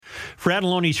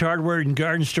Fratelloni's Hardware and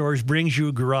Garden Stores brings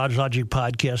you Garage Logic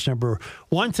podcast number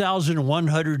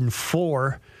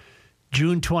 1104,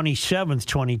 June 27th,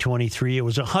 2023. It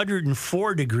was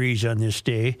 104 degrees on this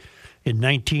day in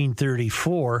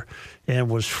 1934 and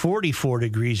was 44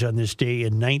 degrees on this day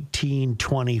in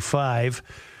 1925.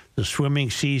 The swimming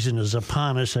season is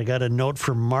upon us. I got a note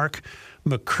from Mark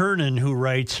McKernan who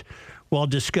writes, while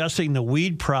discussing the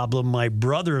weed problem my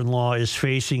brother-in-law is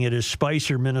facing at his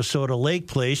Spicer, Minnesota lake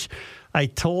place, I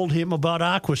told him about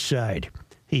Aquacide.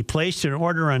 He placed an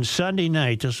order on Sunday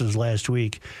night, this was last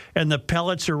week, and the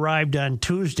pellets arrived on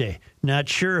Tuesday. Not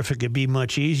sure if it could be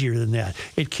much easier than that.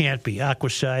 It can't be.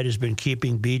 Aquacide has been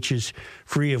keeping beaches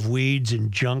free of weeds and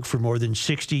junk for more than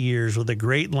 60 years with a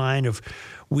great line of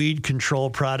weed control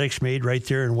products made right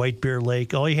there in White Bear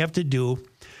Lake. All you have to do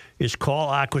is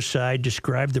call Aquacide,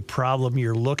 describe the problem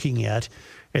you're looking at,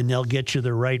 and they'll get you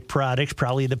the right products,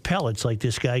 probably the pellets like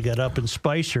this guy got up in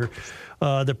Spicer.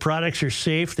 The products are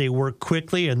safe, they work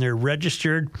quickly, and they're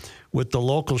registered with the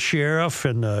local sheriff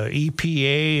and the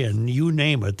EPA and you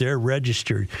name it. They're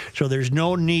registered. So there's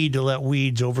no need to let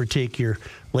weeds overtake your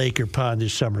lake or pond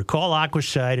this summer. Call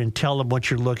Aquacide and tell them what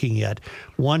you're looking at.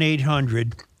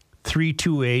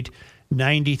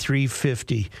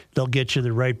 1-800-328-9350. They'll get you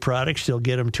the right products. They'll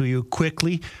get them to you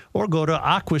quickly, or go to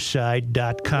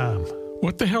aquacide.com.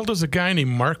 What the hell does a guy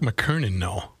named Mark McKernan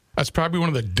know? That's probably one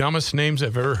of the dumbest names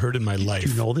I've ever heard in my life.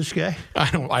 Do you know this guy?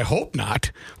 I hope not.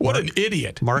 What an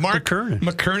idiot. Mark McKernan.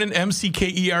 McKernan,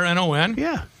 M-C-K-E-R-N-O-N?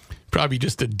 Yeah. Probably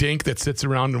just a dink that sits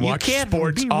around and watches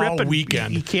sports all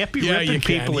weekend. You can't be ripping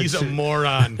people. He's a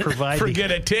moron.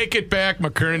 Forget it. Take it back,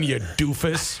 McKernan, you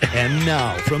doofus. And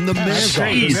now, from the mayor's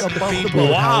office above the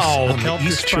boathouse on the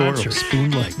east shore of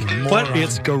Spoon Lake. But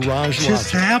it's Garage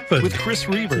Just Logic happened. with Chris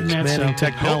Reavers, Isn't that manning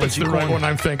something? Hope it's technology the right corner, one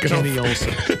I'm thinking Kenny of.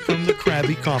 Olson from the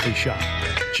Krabby Coffee Shop,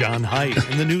 John Height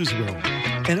in the newsroom,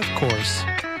 and of course,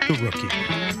 the rookie.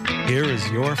 Here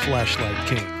is your flashlight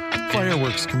king,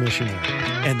 fireworks commissioner,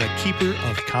 and the keeper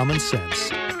of common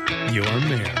sense, your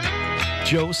mayor,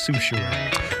 Joe Souchere.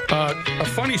 A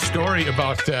funny story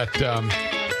about that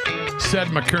said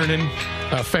McKernan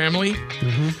family.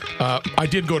 I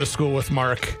did go to school with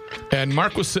Mark, and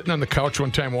Mark was sitting on the couch one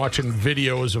time watching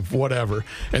videos of whatever,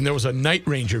 and there was a Night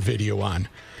Ranger video on.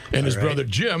 And his brother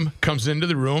Jim comes into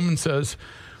the room and says,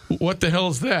 "What the hell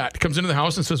is that?" Comes into the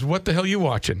house and says, "What the hell are you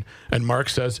watching?" And Mark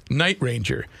says, "Night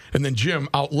Ranger." And then Jim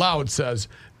out loud says,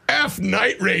 "F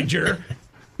Night Ranger."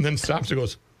 And then stops and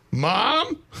goes,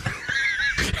 "Mom?"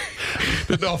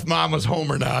 Didn't know if Mom was home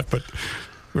or not, but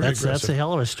That's a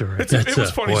hell of a story. it was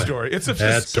a funny story. It's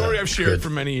a story I've shared for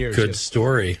many years. Good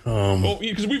story. Well,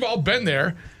 because we've all been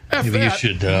there. F Maybe that, you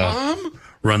should Mom?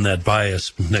 run that by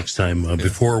us next time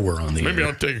before we're on the Maybe air.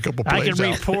 I'll take a couple I plays can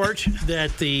out. report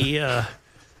that the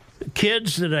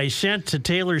kids that I sent to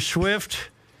Taylor Swift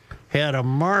had a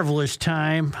marvelous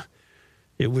time.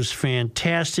 It was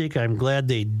fantastic. I'm glad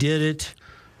they did it.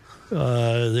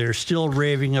 They're still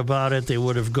raving about it. They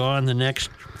would have gone the next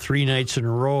 3 nights in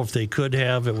a row if they could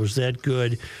have. It was that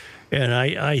good. And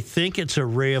I think it's a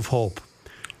ray of hope.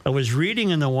 I was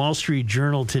reading in the Wall Street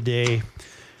Journal today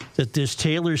that this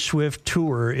Taylor Swift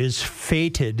tour is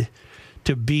fated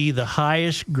to be the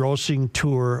highest grossing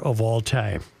tour of all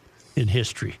time in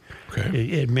history.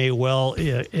 Okay. It may well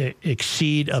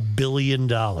exceed $1 billion.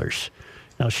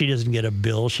 Now, she doesn't get a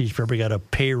bill. She's probably got a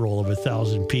payroll of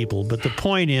 1,000 people. But the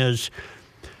point is,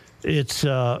 it's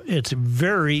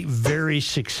very, very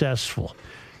successful.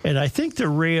 And I think the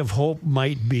ray of hope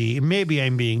might be, maybe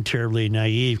I'm being terribly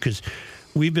naive, because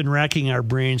we've been racking our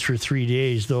brains for 3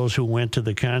 days, those who went to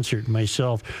the concert,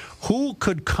 myself. Who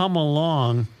could come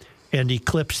along and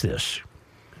eclipse this?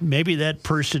 Maybe that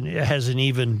person hasn't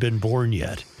even been born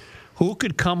yet. Who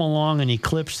could come along and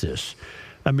eclipse this?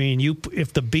 I mean,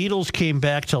 if the Beatles came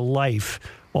back to life,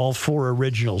 all 4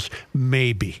 originals,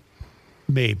 maybe.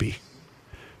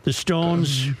 The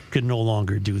Stones could no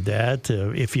longer do that.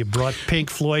 If you brought Pink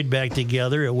Floyd back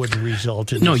together, it wouldn't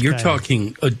result in. No, this you're kind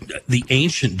talking the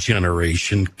ancient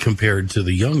generation compared to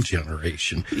the young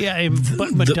generation. Yeah,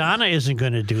 but Madonna isn't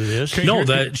going to do this. No,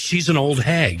 she's an old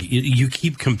hag. You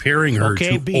keep comparing her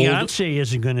Okay, to Beyonce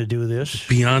isn't going to do this.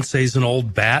 Beyonce's an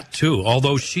old bat, too,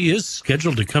 although she is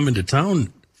scheduled to come into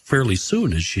town fairly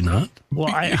soon, is she not?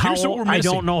 Well, I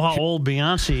don't know how old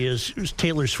Beyonce is.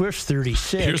 Taylor Swift's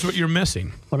 36. Here's what you're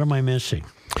missing. What am I missing?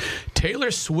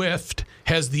 Taylor Swift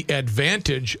has the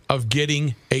advantage of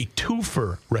getting a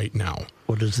twofer right now.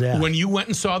 What is that? When you went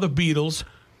and saw the Beatles,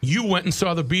 you went and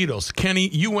saw the Beatles. Kenny,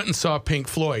 you went and saw Pink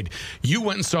Floyd. You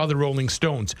went and saw the Rolling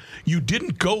Stones. You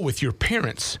didn't go with your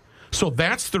parents. So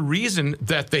that's the reason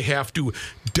that they have to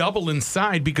double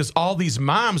inside, because all these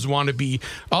moms want to be,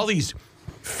 all these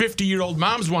 50-year-old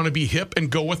moms want to be hip and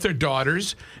go with their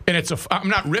daughters. And I'm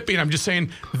not ripping, I'm just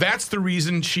saying that's the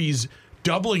reason she's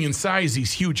doubling in size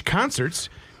these huge concerts,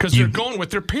 because they're going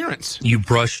with their parents. You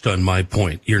brushed on my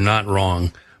point. You're not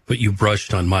wrong, but you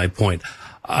brushed on my point.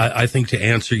 I think to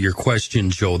answer your question,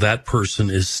 Joe, that person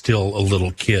is still a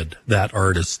little kid, that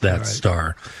artist, that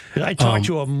star. I talked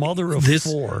to a mother of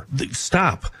four.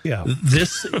 Stop. Yeah.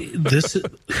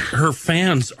 Her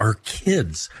fans are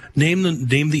kids. Name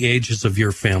the ages of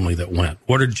your family that went.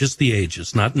 What are just the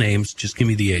ages? Not names. Just give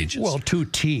me the ages. Well, two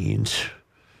teens.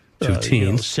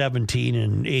 17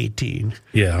 and 18.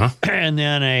 Yeah. And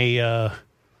then a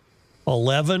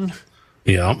 11.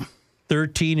 Yeah.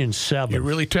 13 and 7. You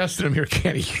really tested him here,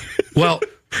 Kenny. Well,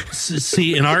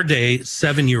 see, in our day,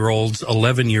 7-year-olds,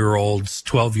 11-year-olds,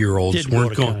 12-year-olds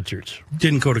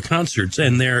didn't go to concerts.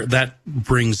 And that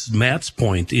brings Matt's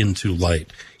point into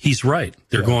light. He's right.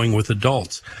 They're going with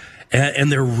adults. And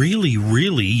they're really,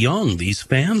 really young, these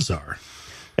fans are.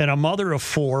 And a mother of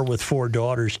four with 4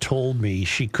 daughters told me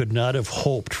she could not have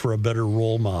hoped for a better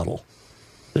role model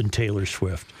than Taylor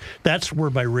Swift. That's where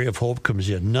my ray of hope comes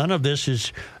in. None of this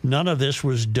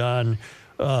was done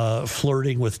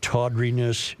flirting with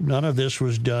tawdriness. None of this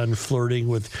was done flirting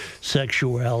with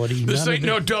sexuality. This ain't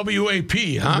no WAP,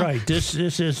 huh? Right. This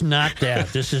is not that.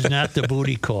 This is not the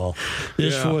booty call.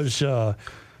 This was,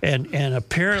 and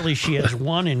apparently she has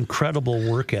one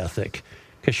incredible work ethic,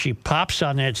 because she pops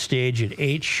on that stage at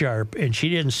 8 sharp, and she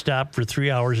didn't stop for 3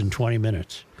 hours and 20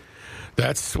 minutes.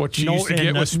 That's what you used to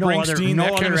get with Springsteen. No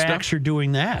other acts are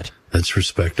doing that. That's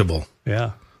respectable.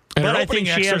 Yeah. And but I think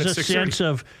she has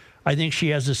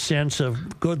a sense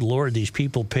of, good Lord, these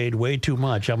people paid way too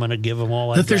much. I'm going to give them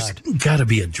all I got. There's got to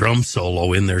be a drum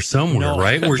solo in there somewhere,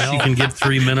 right? Where she can get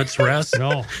 3 minutes rest?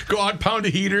 No. Go out, pound a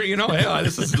heater. Yeah,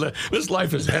 this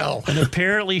life is hell. And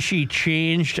apparently she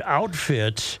changed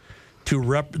outfits to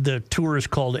the tour is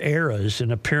called Eras,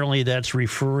 and apparently that's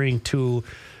referring to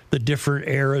the different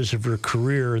eras of her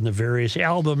career and the various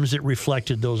albums that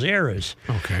reflected those eras.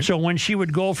 Okay. So when she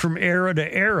would go from era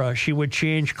to era, she would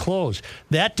change clothes.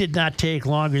 That did not take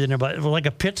longer than about like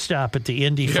a pit stop at the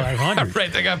Indy 500.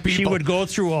 Right, they got people. She would go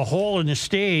through a hole in the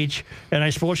stage, and I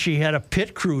suppose she had a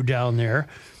pit crew down there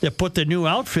that put the new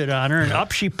outfit on her, and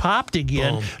up she popped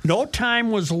again. Boom. No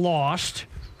time was lost.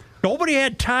 Nobody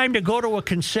had time to go to a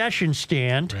concession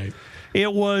stand. Right.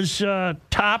 It was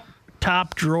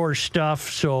top drawer stuff.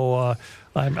 So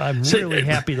I'm really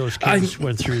happy those kids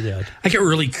went through that. I get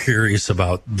really curious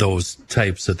about those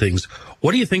types of things.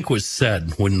 What do you think was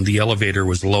said when the elevator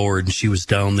was lowered and she was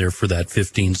down there for that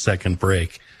 15-second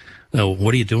break?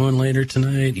 What are you doing later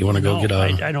tonight? You want to go get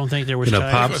a? I don't think there was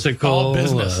time. Popsicle. All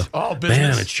business. All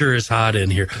business. Man, it sure is hot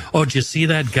in here. Oh, did you see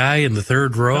that guy in the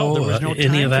third row? No, there was no any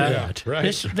time of that? for that.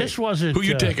 Right. This wasn't. Who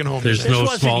you taking home? There's This no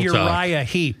wasn't small Uriah talk.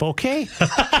 Heep, okay?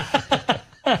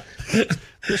 That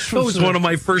was one of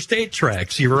my first 8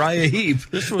 tracks, Uriah Heep.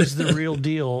 This was the real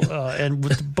deal.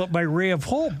 But my ray of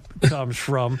hope comes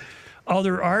from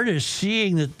other artists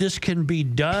seeing that this can be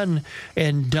done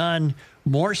and done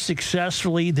more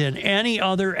successfully than any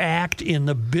other act in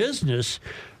the business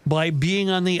by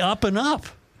being on the up and up.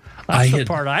 That's the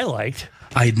part I liked.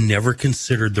 I'd never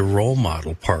considered the role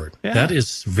model part. Yeah. That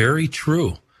is very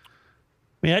true. I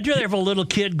mean, I'd rather have a little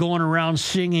kid going around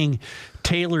singing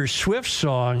Taylor Swift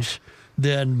songs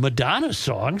than Madonna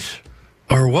songs.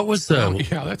 Or what was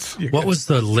the? What was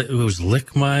the? It was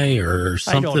lick my or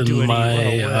something. I don't do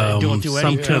any, I don't do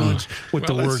anything with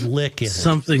the word lick in it.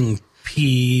 Something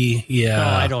P. Yeah, no,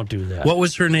 I don't do that. What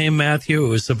was her name, Matthew? It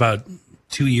was about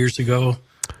 2 years ago.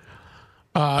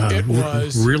 It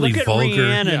was really look at vulgar.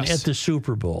 Rhiannon at the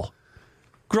Super Bowl.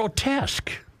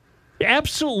 Grotesque,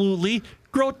 absolutely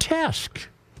grotesque.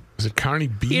 Was it Cardi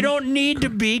B? You don't need to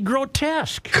be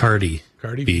grotesque. Cardi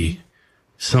B.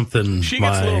 Something. She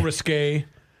gets a little risque.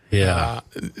 Yeah.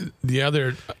 The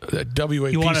other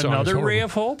WAP You want song another ray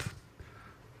of hope?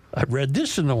 I read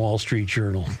this in the Wall Street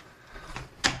Journal.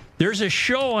 There's a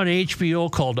show on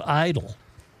HBO called Idol.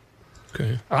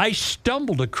 Okay. I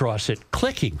stumbled across it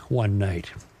clicking one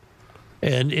night.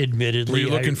 And admittedly... Were you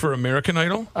looking for American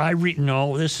Idol?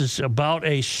 No, this is about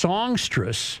a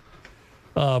songstress,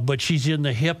 but she's in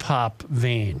the hip-hop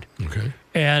vein. Okay.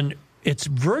 And it's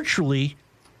virtually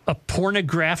a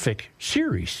pornographic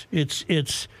series. It's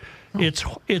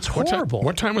horrible.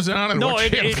 What time was it on? And No,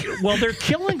 what well, they're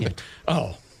killing it.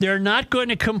 Oh. They're not going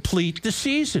to complete the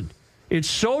season. It's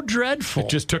so dreadful. It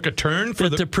just took a turn for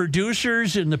the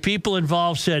producers and the people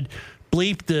involved said,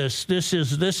 bleep this. This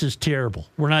is terrible.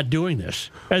 We're not doing this.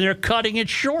 And they're cutting it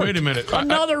short. Wait a minute.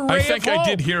 Another ray I think of hope. I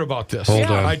did hear about this. Hold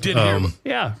on. I did hear.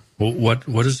 Yeah.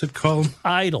 What is it called?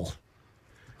 Idle.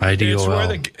 It's where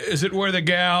IDOL. is it where the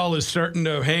gal is starting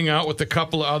to hang out with a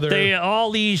couple of other?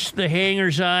 The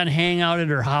hangers-on hang out at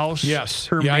her house. Yes.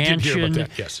 Her Yeah, I mansion. did hear about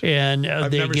that, yes. And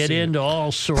they never get seen into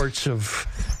all sorts of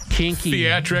kinky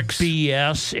Theatrics.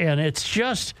 BS, and it's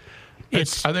just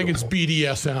it's. I think it's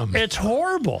BDSM. It's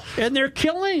horrible, and they're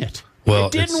killing it. Well,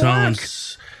 it didn't work.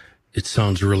 It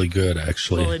sounds really good,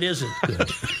 actually. Well, it isn't good.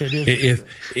 It isn't.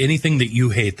 If anything that you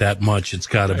hate that much, it's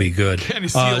got to be good. Kenny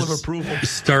seal of approval.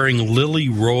 Starring Lily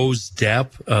Rose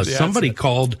Depp. Somebody it.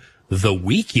 called The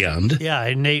Weeknd. Yeah,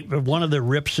 and one of the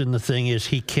rips in the thing is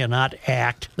he cannot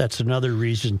act. That's another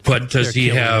reason. But does they're he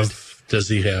killing have? it. Does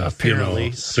he have?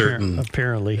 Apparently, certain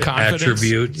apparently Confidence.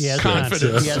 attributes. He has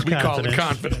Confidence. He has We call it confidence.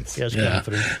 confidence. He has Yeah.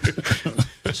 confidence.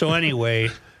 So anyway,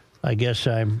 I guess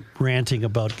I'm ranting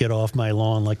about get off my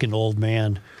lawn like an old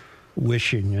man,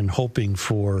 wishing and hoping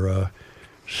for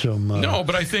some No,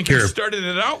 but I think Here. you started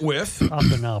it out with up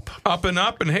and up. up and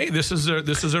up, and hey, this is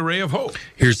a ray of hope.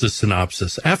 Here's the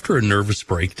synopsis. After a nervous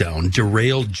breakdown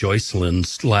derailed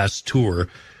Joycelyn's last tour,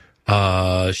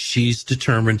 she's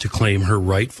determined to claim her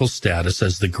rightful status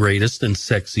as the greatest and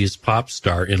sexiest pop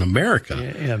star in America.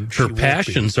 and she Her won't be.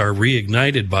 passions are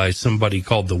reignited by somebody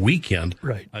called The Weeknd,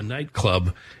 Right. a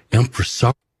nightclub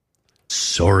impresario.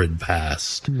 Sordid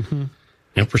past.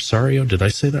 Impresario, did I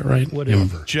say that right?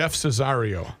 Whatever. Jeff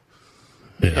Cesario.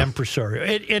 Yeah. Impresario.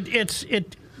 It's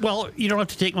well, you don't have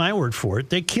to take my word for it.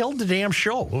 They killed the damn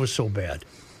show. It was so bad.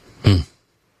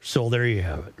 So there you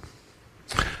have it.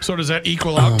 So does that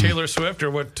equal out Taylor Swift, or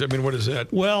what? I mean, what is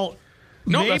that? Well,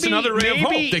 No, that's another ray of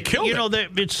hope. maybe, They killed you it. know,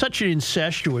 it's such an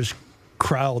incestuous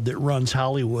crowd that runs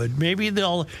Hollywood. Maybe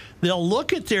they'll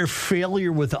look at their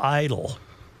failure with Idol,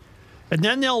 and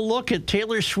then they'll look at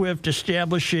Taylor Swift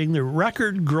establishing the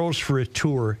record gross for a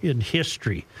tour in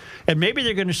history, and maybe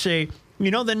they're going to say,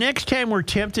 the next time we're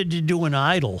tempted to do an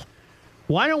Idol,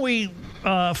 why don't we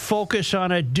focus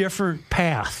on a different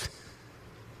path?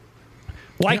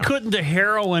 Why couldn't the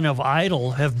heroine of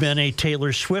Idol have been a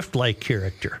Taylor Swift-like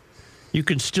character? You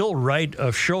can still write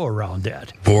a show around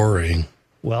that. Boring.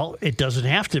 Well, it doesn't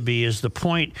have to be, is the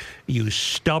point, you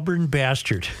stubborn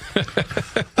bastard.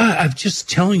 I'm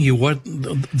just telling you what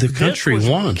the country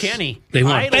wants. Kenny, They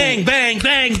want Idol- bang, bang,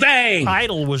 bang, bang.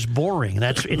 Idol was boring.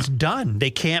 It's done. They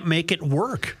can't make it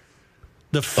work.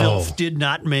 The filth did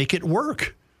not make it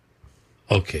work.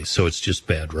 Okay, so it's just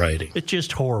bad writing. It's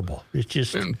just horrible. It's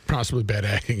just And possibly bad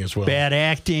acting as well. bad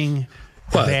acting,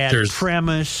 But bad there's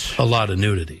premise. a lot of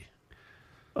nudity.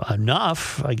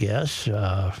 Enough, I guess.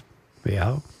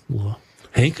 Yeah. Well,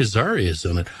 Hank Azaria's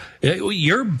in it.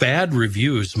 Your bad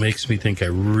reviews makes me think I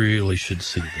really should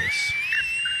see this.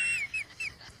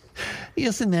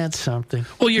 isn't that something?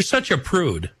 Well, you're such a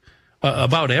prude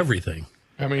about everything.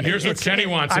 I mean, here's what Kenny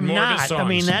wants in I'm more not. of his songs. I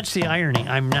mean, that's the irony.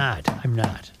 I'm not.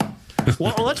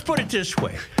 Well, let's put it this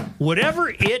way. Whatever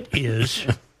it is,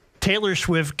 Taylor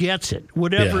Swift gets it.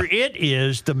 Whatever it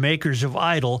is, the makers of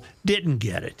Idol didn't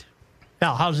get it.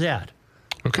 Now, how's that?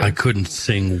 Okay. I couldn't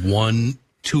sing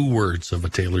 2 words of a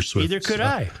Taylor Swift. Neither could song.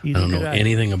 I. I don't know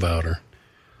anything about her.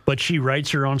 But she writes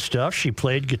her own stuff. She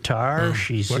played guitar.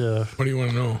 She's what do you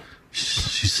want to know?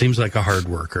 She seems like a hard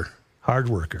worker. hard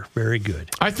worker. Very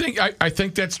good. I think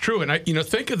that's true. And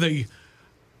think of the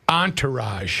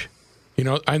entourage.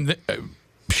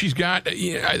 She's got.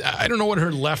 I don't know what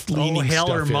her left-leaning hell,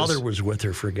 stuff her is. mother was with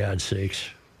her, for God's sakes.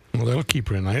 Well, that'll keep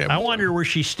her in. I wonder where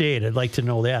she stayed. I'd like to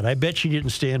know that. I bet she didn't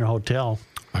stay in a hotel.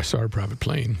 I saw her private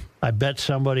plane. I bet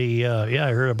somebody,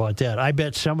 I heard about that. I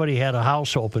bet somebody had a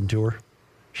house open to her.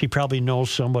 She probably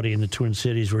knows somebody in the Twin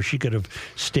Cities where she could have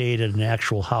stayed at an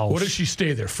actual house. What did she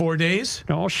stay there? 4 days?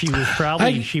 No, she was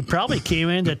probably, she probably came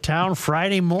into town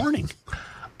Friday morning.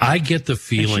 I get the And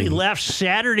feeling. she left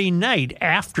Saturday night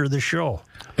after the show.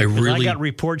 I 'Cause really, I got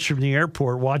reports from the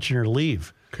airport watching her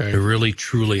leave. I Okay. really,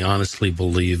 truly, honestly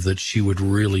believe that she would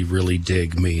really, really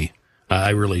dig me.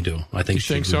 I really do. I think. You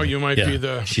think she'd so? really- You might yeah, be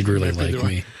the. She'd really you might be like the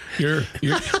me.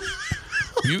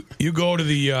 You go to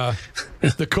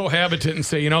the cohabitant and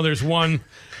say, there's one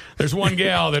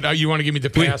gal that you want to give me the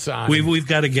pass on. We've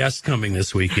got a guest coming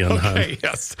this weekend. Okay,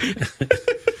 yes.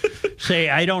 Say,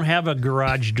 I don't have a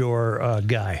garage door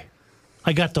guy.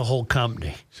 I got the whole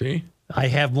company. See? I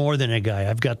have more than a guy.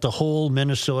 I've got the whole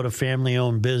Minnesota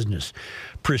family-owned business.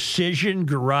 Precision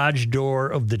Garage Door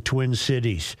of the Twin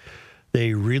Cities.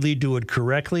 They really do it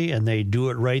correctly, and they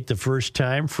do it right the first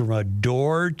time, from a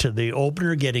door to the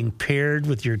opener getting paired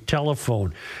with your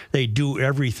telephone. They do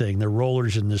everything, the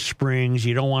rollers and the springs.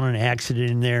 You don't want an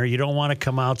accident in there. You don't want to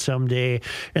come out someday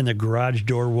and the garage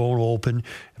door won't open.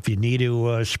 If you need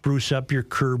to spruce up your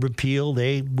curb appeal,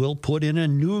 they will put in a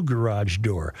new garage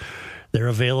door. They're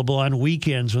available on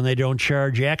weekends when they don't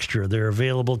charge extra. They're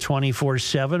available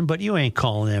 24/7, but you ain't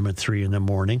calling them at 3 in the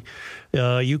morning.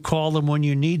 You call them when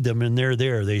you need them, and they're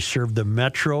there. They serve the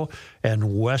metro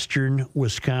and western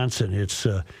Wisconsin. It's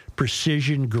a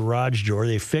precision garage door.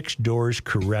 They fix doors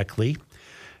correctly.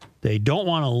 They don't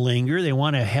want to linger. They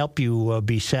want to help you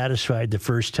be satisfied the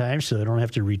first time so they don't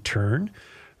have to return.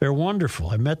 They're wonderful.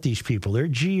 I met these people. They're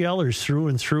GLers through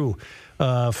and through.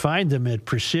 Find them at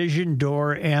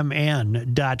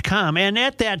precisiondoormn.com. And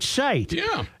at that site,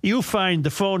 you find the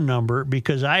phone number,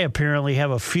 because I apparently have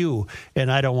a few,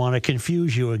 and I don't want to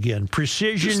confuse you again.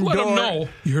 Precision Just let them know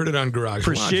you heard it on Garage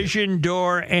Logic.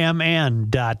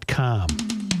 precisiondoormn.com.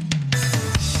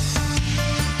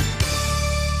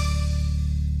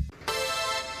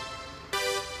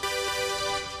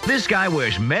 This guy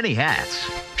wears many hats,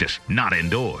 just not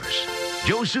indoors.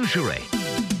 Joe Souchere.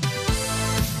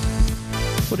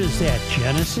 What is that,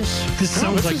 Genesis? This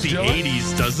sounds like the Dylan.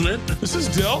 80s, doesn't it? This is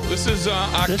Dill. This is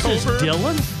October. This is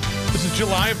Dylan? This is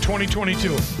July of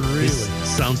 2022. Really? This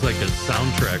sounds like a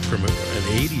soundtrack from an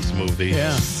 80s movie.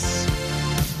 Yeah.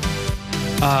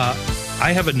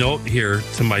 I have a note here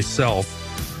to myself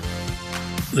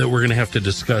that we're going to have to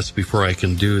discuss before I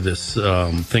can do this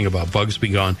thing about bugs be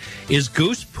gone. Is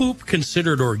goose poop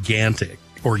considered organic?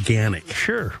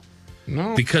 Sure.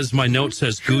 No. Because my note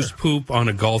says goose poop on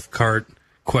a golf cart, ?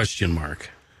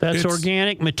 That's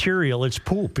organic material. It's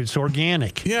poop. It's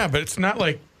organic. Yeah, but it's not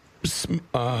like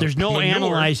There's no manure.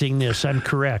 analyzing this. I'm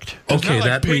correct. It's Okay, not like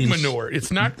that pig means manure. It's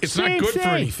not Same good for thing.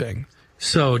 anything.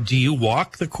 So, do you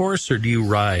walk the course or do you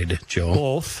ride, Joe?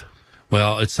 Both.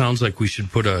 Well, it sounds like we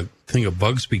should put a thing of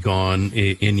bugs be gone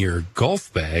in your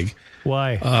golf bag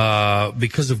Why?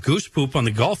 because of goose poop on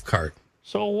the golf cart.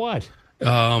 So what? You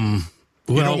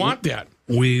don't want that.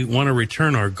 We want to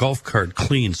return our golf cart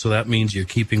clean, so that means you're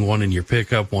keeping one in your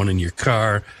pickup, one in your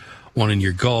car, one in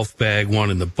your golf bag, one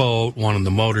in the boat, one in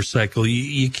the motorcycle.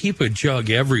 You keep a jug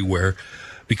everywhere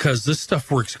because this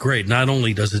stuff works great. Not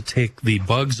only does it take the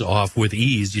bugs off with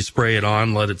ease, you spray it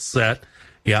on, let it set.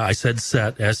 Yeah, I said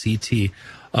set, S-E-T,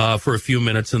 for a few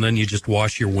minutes, and then you just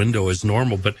wash your window as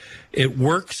normal. But it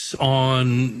works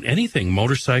on anything,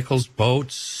 motorcycles,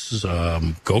 boats,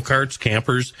 go-karts,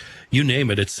 campers, you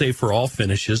name it. It's safe for all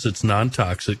finishes. It's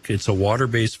non-toxic. It's a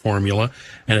water-based formula,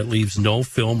 and it leaves no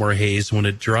film or haze when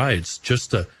it dries. It's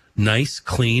just a nice,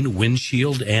 clean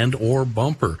windshield and or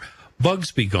bumper.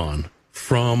 Bugs be gone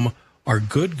from our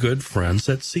good friends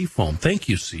at Seafoam. Thank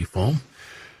you, Seafoam.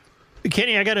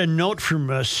 Kenny, I got a note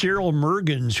from Cyril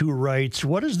Mergens, who writes,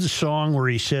 what is the song where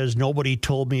he says, nobody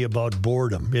told me about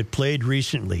boredom? It played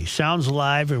recently. Sounds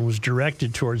live and was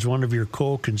directed towards one of your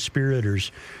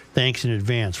co-conspirators. Thanks in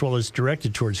advance. Well, it's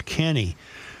directed towards Kenny.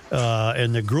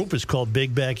 And the group is called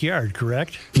Big Backyard,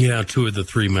 correct? Yeah, 2 of the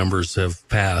 3 members have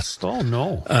passed. Oh,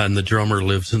 no. And the drummer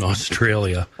lives in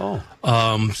Australia. Oh.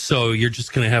 So you're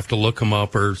just going to have to look them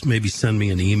up or maybe send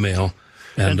me an email.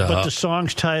 But the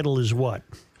song's title is what?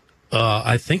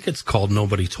 I think it's called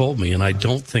Nobody Told Me, and I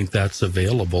don't think that's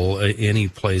available any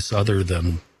place other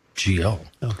than GL.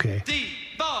 Okay.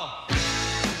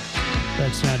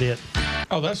 That's not it.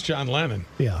 Oh, that's John Lennon.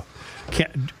 Yeah.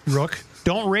 Rook,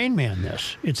 don't Rain Man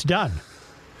this. It's done.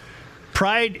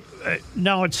 Pride,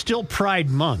 now it's still Pride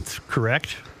Month,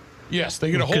 correct? Yes,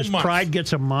 they get a whole Because month. Pride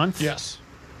gets a month? Yes,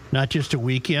 Not just a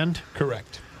weekend?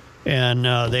 correct. And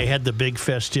they had the big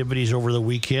festivities over the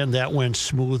weekend. That went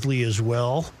smoothly as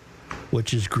well,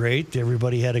 which is great.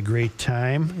 Everybody had a great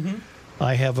time. Mm-hmm.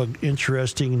 I have an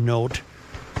interesting note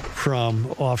from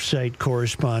offsite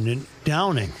correspondent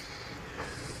Downing.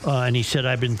 And he said,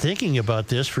 I've been thinking about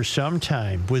this for some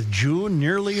time. With June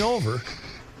nearly over,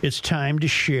 it's time to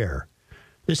share.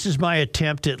 This is my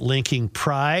attempt at linking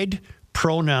pride,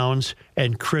 pronouns,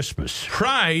 and Christmas.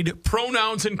 Pride,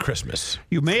 pronouns, and Christmas.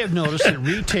 You may have noticed that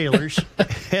retailers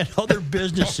and other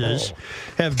businesses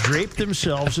have draped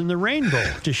themselves in the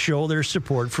rainbow to show their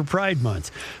support for Pride Month.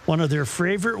 One of their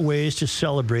favorite ways to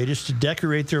celebrate is to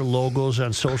decorate their logos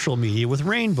on social media with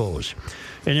rainbows.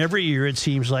 And every year it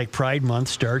seems like Pride Month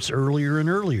starts earlier and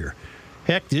earlier.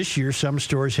 Heck, this year some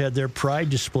stores had their Pride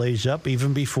displays up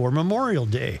even before Memorial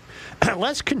Day.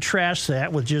 Let's contrast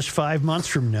that with just 5 months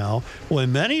from now,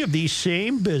 when many of these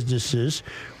same businesses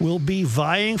will be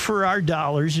vying for our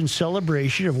dollars in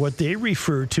celebration of what they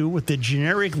refer to with the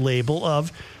generic label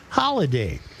of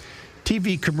holiday.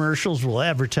 TV commercials will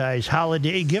advertise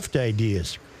holiday gift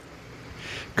ideas.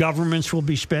 Governments will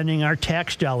be spending our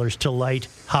tax dollars to light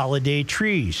holiday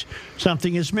trees.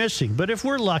 Something is missing, but if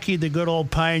we're lucky, the good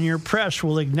old Pioneer Press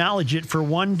will acknowledge it for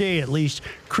one day at least,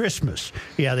 Christmas.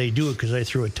 Yeah, they do it because I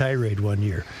threw a tirade one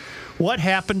year. What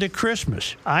happened to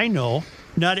Christmas? I know.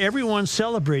 Not everyone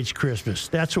celebrates Christmas.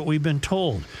 That's what we've been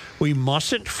told. We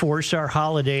mustn't force our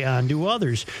holiday onto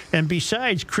others. And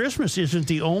besides, Christmas isn't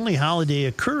the only holiday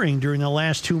occurring during the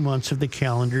last 2 months of the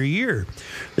calendar year.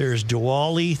 There's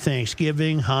Diwali,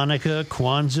 Thanksgiving, Hanukkah,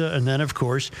 Kwanzaa, and then, of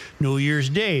course, New Year's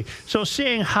Day. So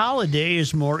saying holiday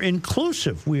is more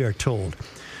inclusive, we are told.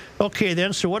 Okay,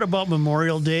 then, so what about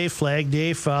Memorial Day, Flag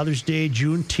Day, Father's Day,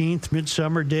 Juneteenth,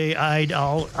 Midsummer Day, Eid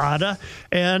al-Adha,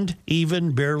 and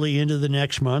even barely into the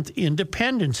next month,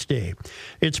 Independence Day?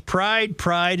 It's pride,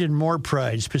 and more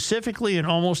pride, specifically and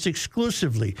almost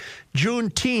exclusively.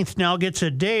 Juneteenth now gets a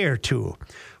day or two.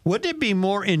 Wouldn't it be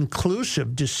more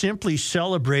inclusive to simply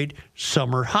celebrate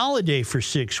summer holiday for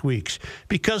 6 weeks?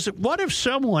 Because what if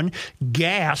someone,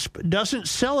 gasp, doesn't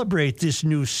celebrate this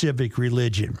new civic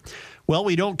religion? Well,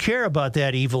 we don't care about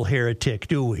that evil heretic,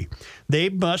 do we? They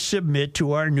must submit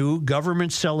to our new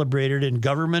government-celebrated and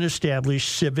government-established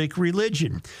civic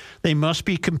religion. They must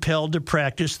be compelled to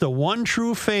practice the one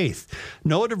true faith.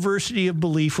 No diversity of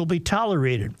belief will be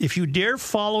tolerated. If you dare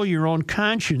follow your own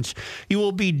conscience, you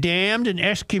will be damned and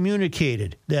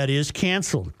excommunicated. That is,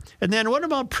 canceled. And then what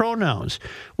about pronouns?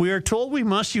 We are told we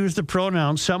must use the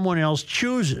pronoun someone else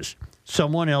chooses.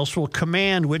 Someone else will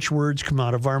command which words come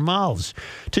out of our mouths.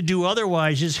 To do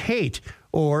otherwise is hate,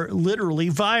 or literally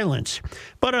violence.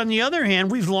 But on the other hand,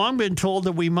 we've long been told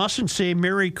that we mustn't say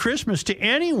Merry Christmas to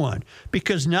anyone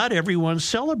because not everyone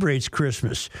celebrates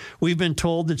Christmas. We've been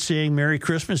told that saying Merry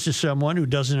Christmas to someone who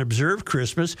doesn't observe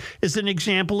Christmas is an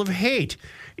example of hate.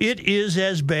 It is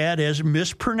as bad as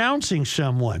mispronouncing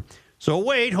someone. So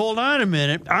wait, hold on a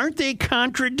minute. Aren't they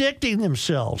contradicting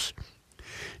themselves?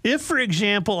 If, for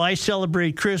example, I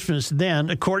celebrate Christmas,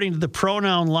 then, according to the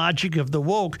pronoun logic of the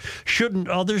woke, shouldn't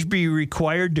others be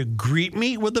required to greet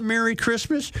me with a Merry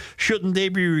Christmas? Shouldn't they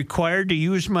be required to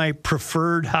use my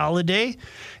preferred holiday?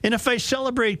 And if I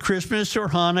celebrate Christmas or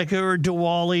Hanukkah or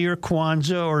Diwali or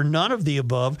Kwanzaa or none of the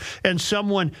above, and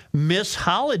someone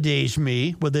mis-holidays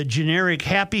me with a generic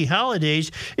Happy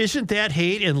Holidays, isn't that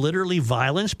hate and literally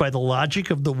violence by the logic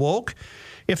of the woke?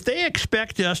 If they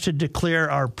expect us to declare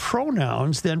our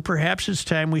pronouns, then perhaps it's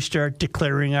time we start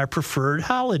declaring our preferred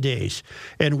holidays.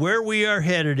 And where we are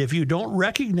headed, if you don't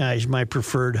recognize my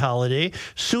preferred holiday,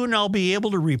 soon I'll be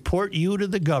able to report you to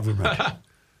the government.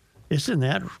 Isn't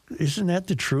that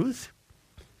the truth?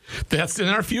 That's in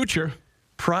our future.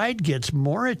 Pride gets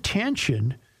more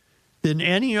attention than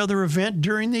any other event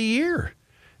during the year.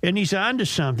 And he's on to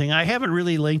something. I haven't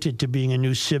really linked it to being a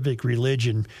new civic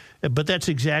religion, but that's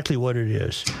exactly what it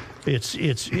is.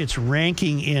 It's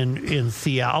ranking in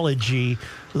theology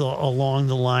along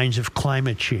the lines of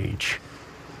climate change,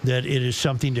 that it is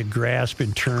something to grasp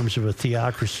in terms of a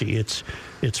theocracy.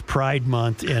 It's Pride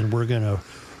Month, and we're going to,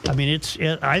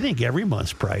 I think every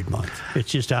month's Pride Month. It's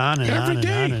just on and on and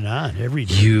on and on every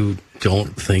day. You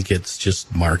don't think it's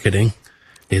just marketing?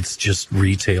 It's just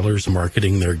retailers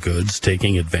marketing their goods,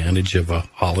 taking advantage of a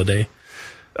holiday?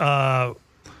 I'm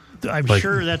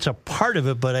sure that's a part of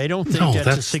it, but I don't think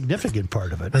that's a significant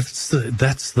part of it. That's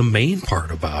the main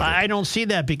part about it. I don't see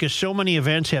that because so many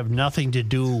events have nothing to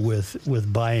do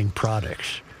with buying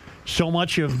products. So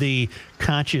much of the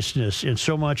consciousness and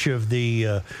so much of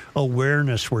the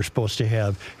awareness we're supposed to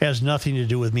have has nothing to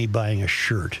do with me buying a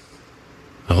shirt.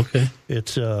 Okay.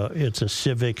 It's a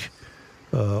civic...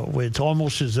 it's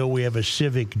almost as though we have a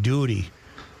civic duty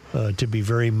to be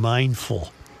very mindful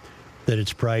that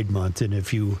it's Pride Month, and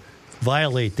if you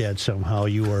violate that somehow,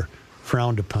 you are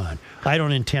frowned upon. I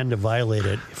don't intend to violate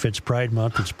it. If it's Pride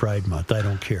Month, it's Pride Month. I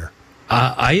don't care.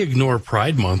 I ignore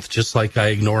Pride Month just like I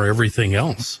ignore everything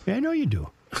else. Yeah, I know you do.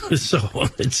 So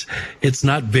it's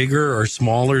not bigger or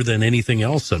smaller than anything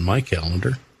else on my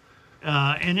calendar.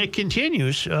 And it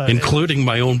continues. Including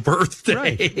my own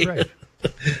birthday. Right.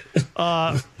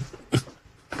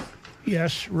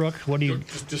 Yes, Rook, what do you...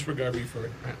 Just disregard me for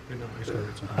it.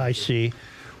 I see.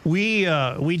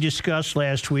 We discussed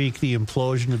last week the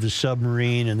implosion of the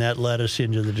submarine, and that led us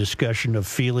into the discussion of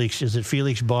Felix. Is it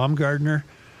Felix Baumgartner,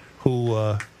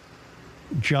 who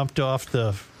jumped off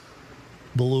the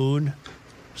balloon?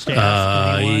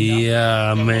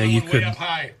 Yeah, man, you could... Way up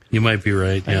high. You might be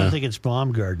right, I don't think it's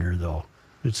Baumgartner, though.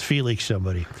 It's Felix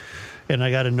somebody. And I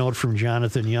got a note from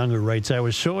Jonathan Young who writes, I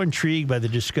was so intrigued by the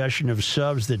discussion of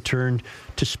subs that turned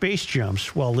to space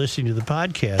jumps while listening to the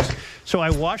podcast. So I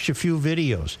watched a few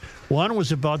videos. One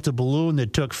was about the balloon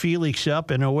that took Felix up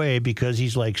and away because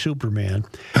he's like Superman.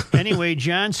 Anyway,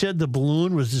 John said the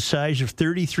balloon was the size of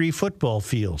 33 football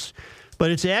fields.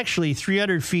 But it's actually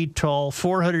 300 feet tall,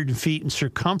 400 feet in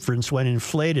circumference when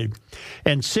inflated,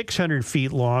 and 600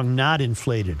 feet long not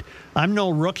inflated. I'm no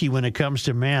rookie when it comes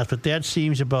to math, but that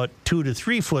seems about 2 to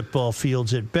 3 football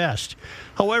fields at best.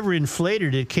 However,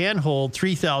 inflated, it can hold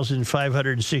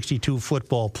 3,562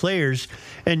 football players,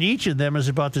 and each of them is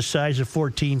about the size of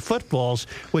 14 footballs,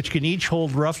 which can each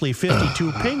hold roughly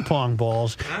 52 ping pong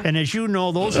balls. And as you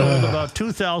know, those hold about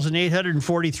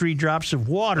 2,843 drops of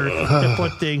water to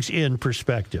put things in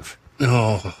perspective.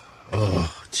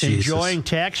 Jesus. Enjoying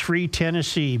tax-free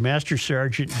Tennessee, Master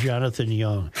Sergeant Jonathan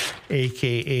Young,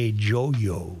 a.k.a.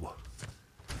 Joe-Yo.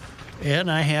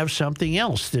 And I have something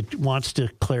else that wants to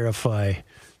clarify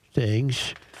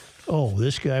things. Oh,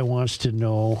 this guy wants to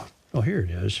know. Oh, here it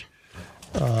is.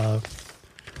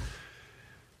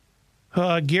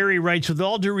 Gary writes, with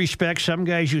all due respect,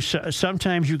 sometimes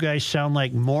you guys sound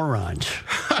like morons.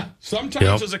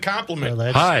 Sometimes as a compliment.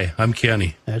 Well, Hi, I'm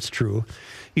Kenny. That's true.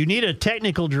 You need a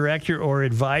technical director or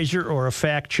advisor or a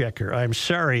fact checker. I'm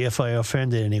sorry if I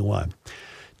offended anyone.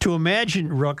 To imagine,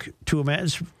 Rook,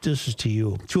 this is to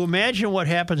you. To imagine what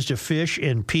happens to fish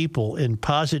and people in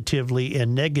positively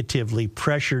and negatively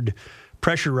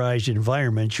pressurized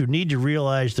environments, you need to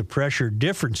realize the pressure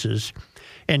differences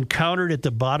encountered at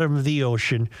the bottom of the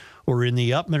ocean or in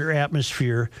the upper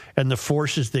atmosphere and the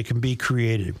forces that can be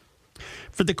created.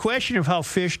 For the question of how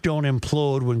fish don't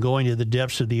implode when going to the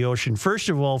depths of the ocean, first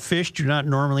of all, fish do not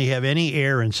normally have any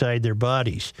air inside their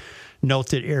bodies. Note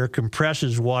that air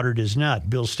compresses, water does not.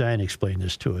 Bill Stein explained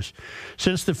this to us.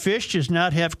 Since the fish does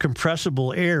not have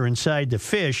compressible air inside the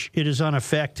fish, it is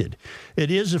unaffected. It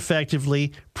is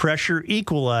effectively pressure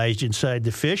equalized inside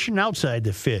the fish and outside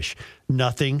the fish.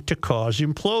 Nothing to cause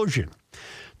implosion.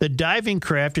 The diving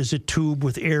craft is a tube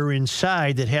with air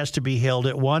inside that has to be held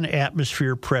at 1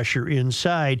 atmosphere pressure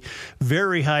inside,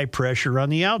 very high pressure on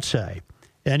the outside.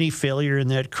 Any failure in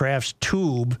that craft's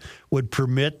tube would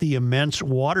permit the immense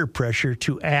water pressure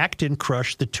to act and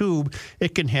crush the tube.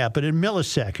 It can happen in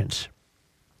milliseconds.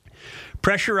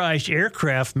 Pressurized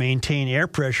aircraft maintain air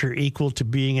pressure equal to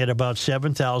being at about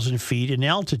 7,000 feet in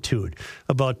altitude,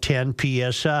 about 10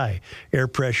 psi. Air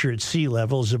pressure at sea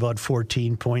level is about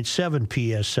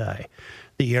 14.7 psi.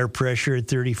 The air pressure at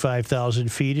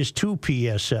 35,000 feet is 2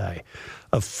 psi.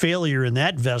 A failure in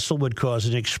that vessel would cause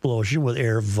an explosion with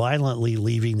air violently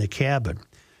leaving the cabin.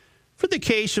 For the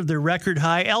case of the record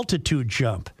high altitude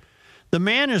jump, the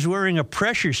man is wearing a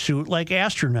pressure suit like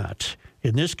astronauts.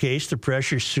 In this case, the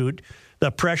pressure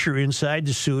inside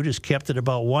the suit is kept at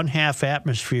about 1/2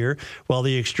 atmosphere, while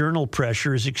the external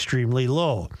pressure is extremely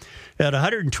low. At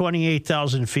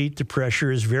 128,000 feet, the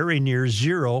pressure is very near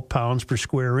 0 pounds per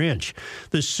square inch.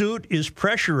 The suit is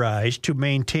pressurized to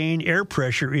maintain air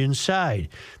pressure inside.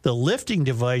 The lifting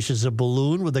device is a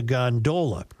balloon with a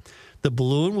gondola. The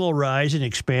balloon will rise and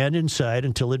expand inside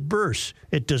until it bursts.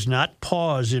 It does not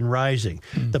pause in rising.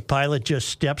 The pilot just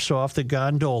steps off the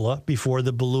gondola before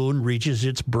the balloon reaches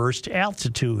its burst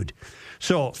altitude.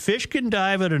 So fish can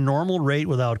dive at a normal rate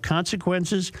without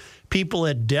consequences. People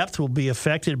at depth will be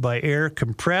affected by air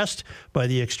compressed by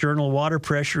the external water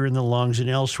pressure in the lungs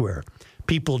and elsewhere.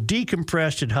 People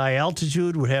decompressed at high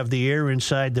altitude would have the air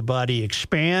inside the body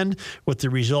expand, with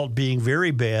the result being very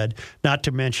bad, not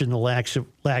to mention the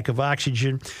lack of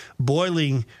oxygen,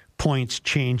 boiling points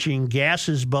changing,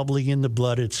 gases bubbling in the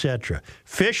blood, etc.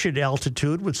 Fish at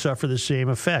altitude would suffer the same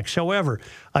effects. However,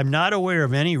 I'm not aware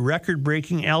of any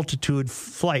record-breaking altitude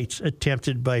flights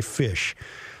attempted by fish.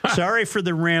 Sorry for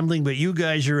the rambling, but you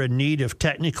guys are in need of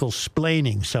technical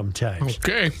splaining sometimes.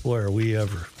 Okay. Boy, are we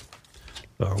ever.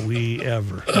 Are we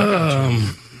ever?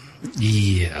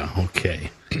 Yeah,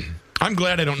 okay. I'm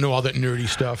glad I don't know all that nerdy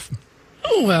stuff.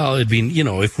 Oh, well, it'd be,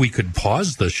 if we could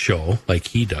pause the show like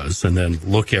he does and then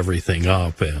look everything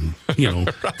up and,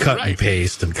 cut and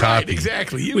paste and copy. Right,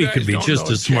 exactly. We could be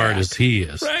just as smart as he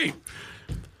is. Right.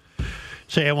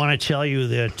 Say, I want to tell you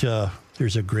that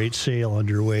there's a great sale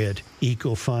underway at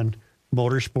EcoFun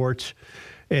Motorsports.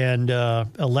 And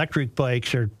electric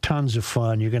bikes are tons of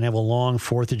fun. You're going to have a long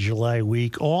 4th of July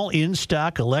week. All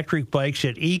in-stock electric bikes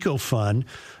at EcoFun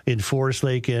in Forest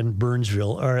Lake and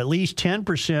Burnsville are at least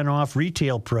 10% off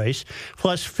retail price,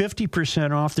 plus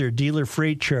 50% off their dealer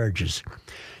freight charges.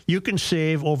 You can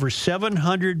save over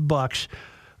 $700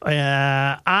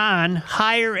 on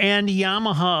higher end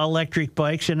Yamaha electric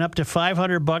bikes and up to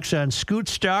 $500 on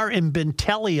Scootstar and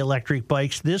Bentelli electric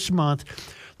bikes this month.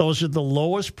 Those are the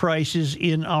lowest prices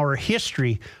in our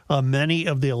history of many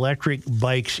of the electric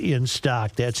bikes in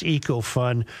stock. That's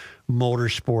EcoFun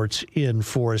Motorsports in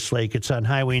Forest Lake. It's on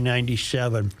Highway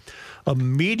 97,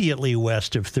 immediately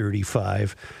west of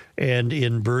 35, and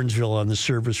in Burnsville on the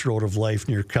Service Road of Life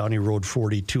near County Road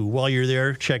 42. While you're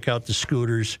there, check out the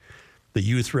scooters, the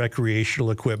youth recreational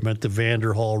equipment, the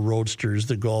Vanderhall Roadsters,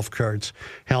 the golf carts,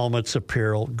 helmets,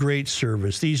 apparel. Great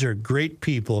service. These are great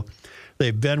people.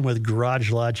 They've been with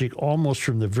Garage Logic almost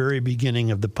from the very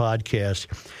beginning of the podcast.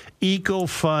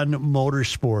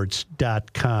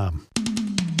 EcoFunMotorsports.com.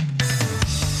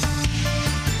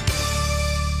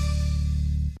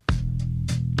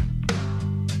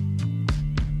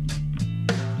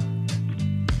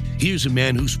 Here's a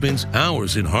man who spends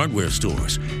hours in hardware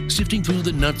stores, sifting through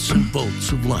the nuts and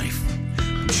bolts of life.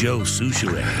 Joe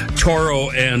Souchere.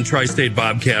 Toro and Tri-State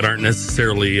Bobcat aren't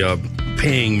necessarily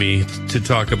paying me to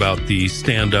talk about the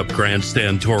stand-up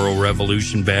grandstand Toro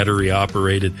Revolution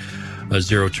battery-operated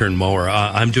zero-turn mower.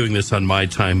 I'm doing this on my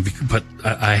time, but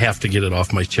I have to get it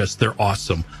off my chest. They're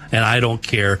awesome, and I don't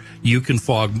care. You can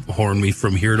foghorn me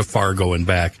from here to Fargo and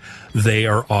back. They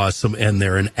are awesome, and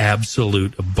they're an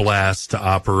absolute blast to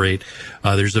operate.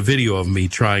 There's a video of me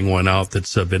trying one out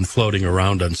that's been floating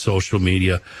around on social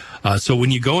media. So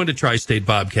when you go into Tri-State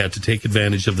Bobcat to take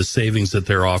advantage of the savings that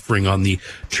they're offering on the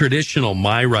traditional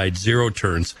MyRide zero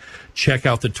turns, check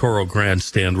out the Toro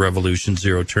Grandstand Revolution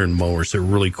zero-turn mowers. They're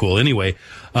really cool. Anyway,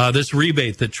 this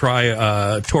rebate that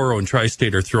Toro and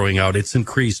Tri-State are throwing out, it's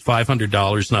increased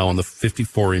 $500 now on the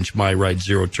 54-inch MyRide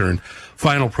zero-turn.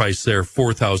 Final price there,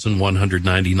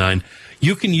 $4,199.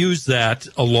 You can use that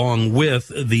along with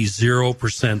the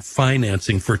 0%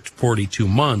 financing for 42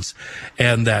 months,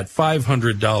 and that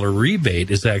 $500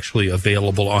 rebate is actually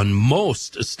available on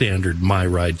most standard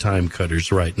MyRide time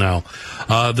cutters right now.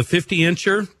 The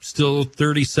 50-incher, still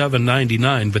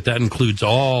 $37.99, but that includes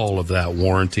all of that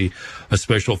warranty, a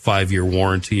special 5-year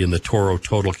warranty, and the Toro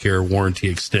Total Care warranty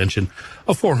extension,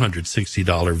 a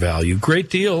 $460 value.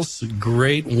 Great deals,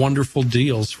 great, wonderful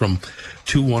deals from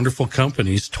two wonderful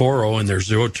companies, Toro and their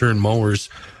zero-turn mowers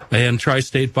and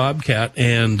Tri-State Bobcat.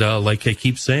 And like I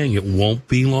keep saying, it won't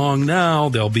be long now.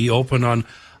 They'll be open on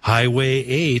Highway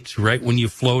 8 right when you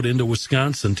float into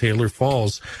Wisconsin, Taylor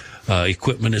Falls.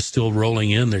 Equipment is still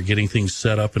rolling in. They're getting things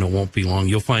set up, and it won't be long.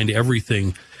 You'll find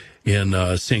everything in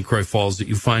St. Croix Falls that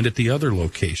you find at the other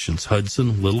locations,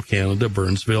 Hudson, Little Canada,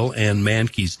 Burnsville, and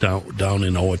Mankey's down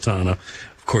in Owatonna.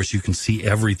 Of course, you can see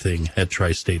everything at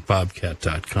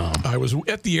tristatebobcat.com. I was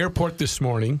at the airport this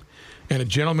morning, and a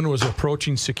gentleman was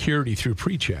approaching security through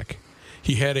pre-check.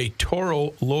 He had a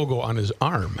Toro logo on his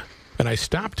arm, and I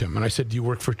stopped him, and I said, "Do you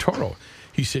work for Toro?"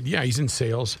 He said, "Yeah, he's in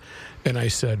sales." And I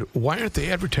said, "Why aren't they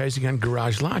advertising on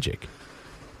Garage Logic?"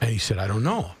 And he said, "I don't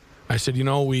know." I said, I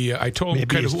told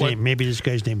him maybe this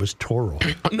guy's name was Toro.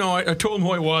 No, I told him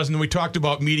who I was, and then we talked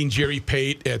about meeting Jerry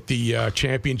Pate at the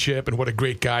championship and what a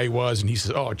great guy he was. And he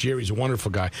says, "Oh, Jerry's a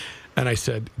wonderful guy." And I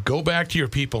said, "Go back to your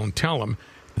people and tell them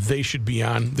they should be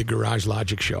on the Garage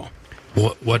Logic show."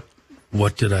 What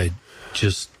did I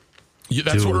just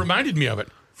That's what reminded me of it.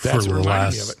 That's for what the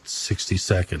reminded me of last it. 60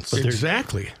 seconds?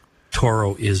 Exactly.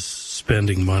 Toro is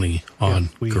spending money on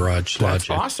Garage Logic. That's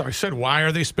awesome. I said, why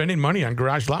are they spending money on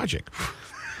Garage Logic?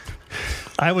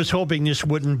 I was hoping this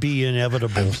wouldn't be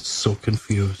inevitable. I'm so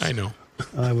confused. I know.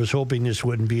 I was hoping this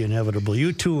wouldn't be inevitable.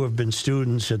 You two have been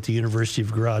students at the University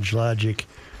of Garage Logic.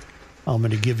 I'm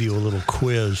going to give you a little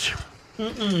quiz.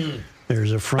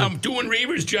 There's a front. I'm doing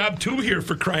Reaver's job too here,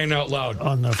 for crying out loud.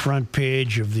 On the front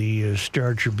page of the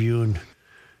Star Tribune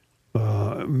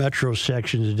Metro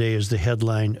section today is the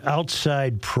headline,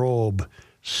 "Outside Probe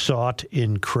Sought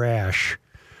in Crash."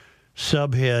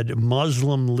 Subhead,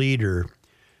 "Muslim Leader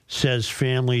Says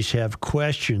Families Have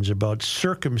Questions About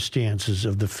Circumstances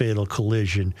of the Fatal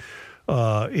Collision."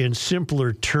 In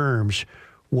simpler terms,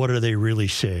 what are they really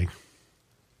saying?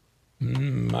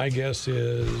 My guess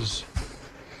is...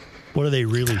 What are they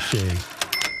really saying?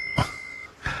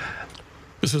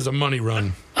 This is a money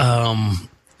run.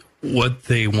 What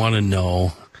they want to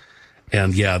know,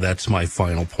 and yeah, that's my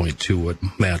final point too, what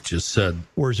Matt just said.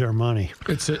 Where's our money?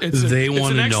 It's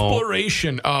an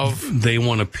exploration of... They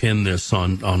want to pin this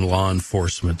on law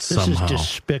enforcement somehow. This is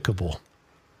despicable.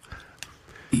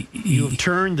 You've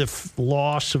turned the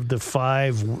loss of the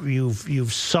five,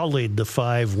 you've sullied the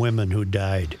 5 women who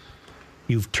died.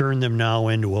 You've turned them now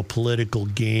into a political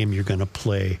game you're going to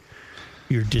play.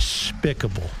 You're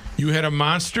despicable. You had a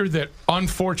monster that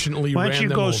unfortunately ran them over. Why don't you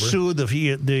go sue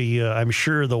the I'm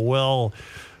sure the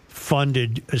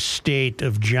funded estate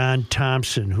of John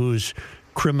Thompson, whose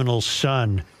criminal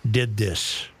son did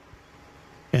this.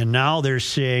 And now they're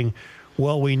saying,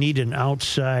 well, we need an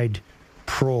outside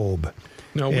probe.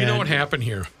 No, we know what happened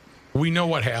here. We know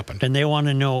what happened. And they want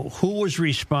to know who was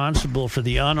responsible for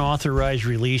the unauthorized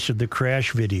release of the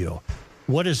crash video.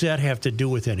 What does that have to do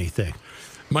with anything?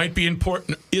 Might be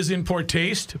important, is in poor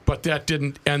taste, but that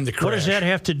didn't end the crash. What does that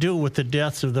have to do with the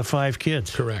deaths of the 5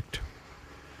 kids? Correct.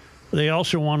 They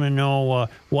also want to know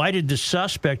why did the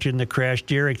suspect in the crash,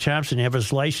 Derek Thompson, have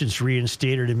his license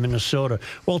reinstated in Minnesota?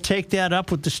 Well, take that up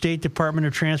with the State Department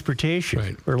of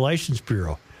Transportation or License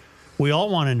Bureau. We all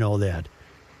want to know that.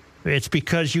 It's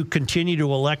because you continue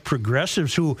to elect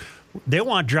progressives who they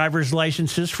want driver's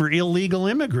licenses for illegal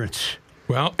immigrants.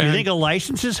 Well, you think a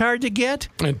license is hard to get?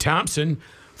 And Thompson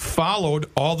followed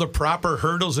all the proper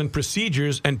hurdles and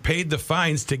procedures and paid the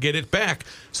fines to get it back.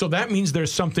 So that means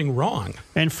there's something wrong.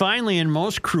 And finally, and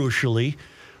most crucially,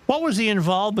 what was the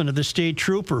involvement of the state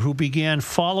trooper who began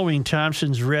following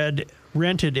Thompson's rented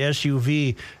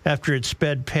SUV after it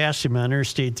sped past him on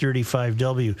Interstate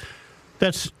 35W?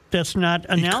 That's not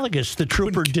analogous. The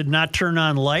trooper did not turn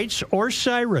on lights or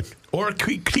siren. Or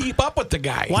keep up with the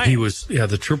guy. Why?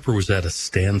 The trooper was at a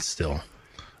standstill.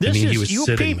 You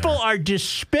people are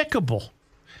despicable.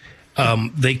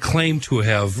 They claim to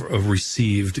have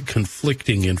received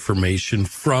conflicting information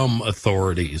from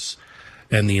authorities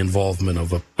and the involvement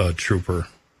of a trooper.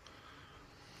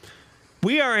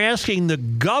 We are asking the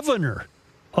governor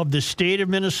of the state of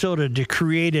Minnesota to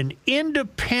create an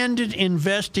independent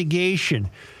investigation,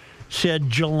 said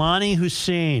Jelani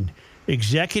Hussein,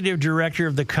 executive director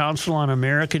of the Council on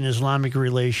American Islamic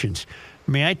Relations.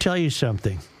 May I tell you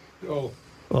something?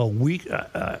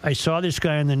 I saw this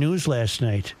guy on the news last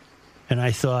night, and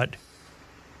I thought,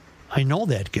 I know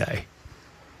that guy.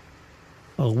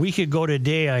 A week ago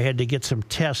today, I had to get some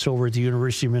tests over at the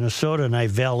University of Minnesota, and I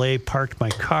valet parked my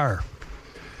car.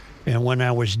 And when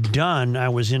I was done, I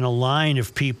was in a line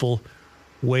of people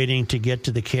waiting to get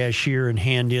to the cashier and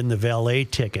hand in the valet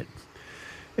ticket.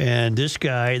 And this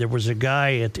guy, there was a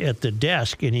guy at the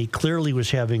desk, and he clearly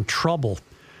was having trouble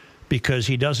because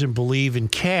he doesn't believe in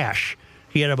cash.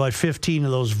 He had about 15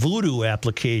 of those voodoo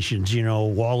applications,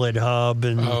 Wallet Hub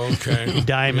and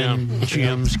Diamond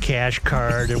Jim's Cash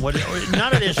Card and what.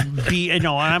 None of this.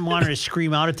 I wanted to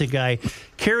scream out at the guy,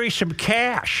 carry some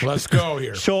cash. Let's go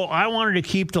here. So I wanted to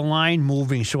keep the line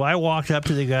moving. So I walked up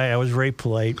to the guy. I was very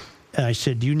polite, and I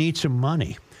said, "Do you need some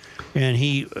money?" And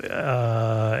he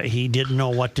didn't know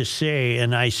what to say.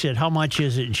 And I said, "How much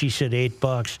is it?" And she said,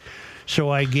 $8. So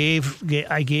I gave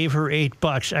her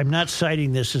 $8. I'm not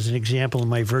citing this as an example of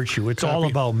my virtue. It's all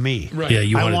about me. Right. Yeah,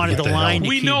 you wanted the line.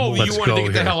 We know you wanted to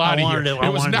get the hell out of here. I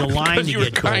wanted the line to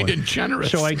get kind going. and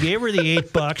generous. So I gave her the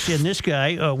 $8, and this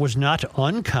guy was not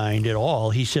unkind at all.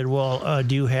 He said, "Well,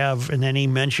 do you have?" And then he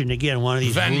mentioned again one of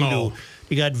these Venmo. voodoo.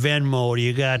 You got Venmo?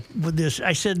 You got this?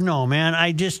 I said, "No, man.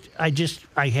 I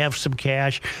have some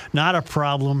cash. Not a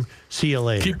problem. See you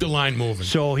later." Keep the line moving.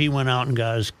 So he went out and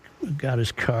got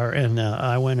his car, and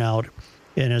I went out,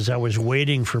 and as I was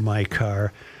waiting for my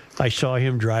car, I saw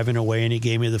him driving away, and he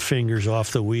gave me the fingers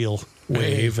off the wheel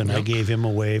wave, and I gave him a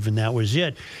wave, and that was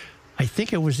it. I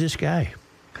think it was this guy.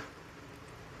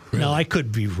 Really? Now, I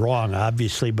could be wrong,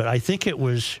 obviously, but I think it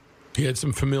was... He had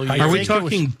some familiarity. Are we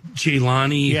talking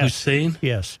Jelani Hussein?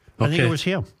 Yes. Okay. I think it was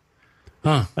him.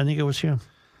 Huh. I think it was him.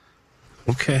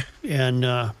 Okay. And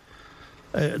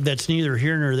that's neither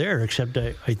here nor there, except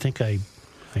I think I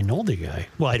know the guy.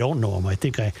 Well, I don't know him.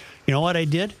 You know what I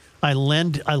did? I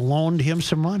loaned him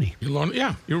some money.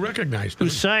 You recognized him.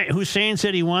 Hussein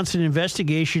said he wants an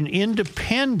investigation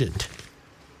independent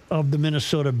of the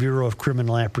Minnesota Bureau of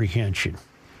Criminal Apprehension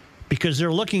because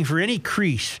they're looking for any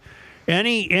crease,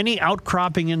 any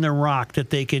outcropping in the rock that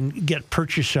they can get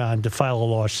purchase on to file a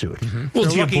lawsuit. Mm-hmm. Well,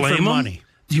 they're do you blame them? Money.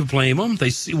 Do you blame them?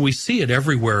 We see it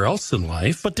everywhere else in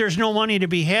life. But there's no money to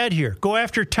be had here. Go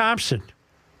after Thompson.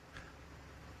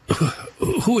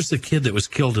 Who was the kid that was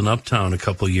killed in Uptown a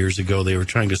couple of years ago? They were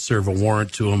trying to serve a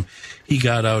warrant to him. He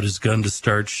got out his gun to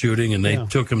start shooting, and they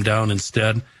took him down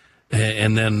instead.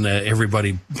 And then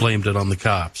everybody blamed it on the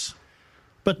cops.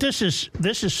 But this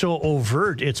is so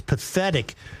overt. It's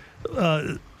pathetic.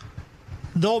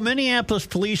 Though Minneapolis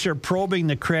police are probing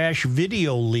the crash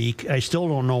video leak, I still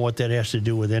don't know what that has to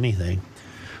do with anything.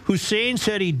 Hussein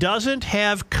said he doesn't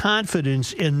have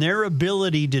confidence in their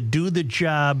ability to do the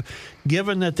job,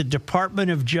 given that the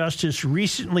Department of Justice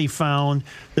recently found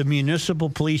the municipal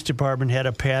police department had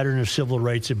a pattern of civil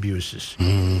rights abuses.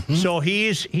 Mm-hmm. So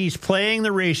he's playing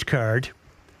the race card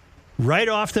right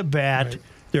off the bat. Right.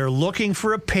 They're looking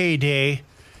for a payday,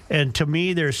 And to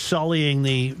me, they're sullying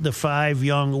the 5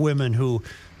 young women who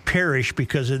perished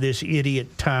because of this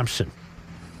idiot Thompson.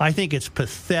 I think it's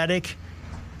pathetic.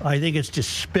 I think it's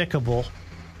despicable.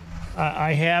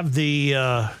 I have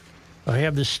the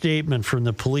statement from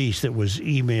the police that was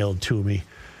emailed to me.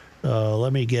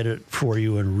 Let me get it for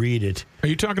you and read it. Are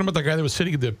you talking about the guy that was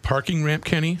sitting at the parking ramp,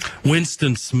 Kenny?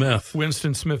 Winston Smith.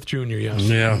 Winston Smith Jr., yes.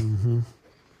 Yeah. Mm-hmm.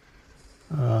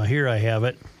 Here I have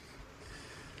it.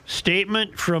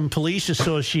 Statement from Police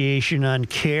Association on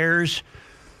CAIR's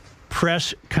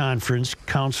press conference,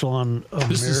 Council on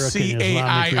American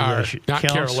Islamic Relations. Not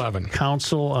CAIR 11.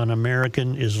 Council on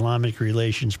American Islamic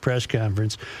Relations press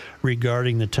conference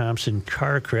regarding the Thompson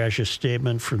car crash, a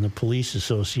statement from the Police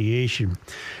Association.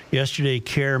 Yesterday,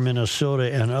 CAIR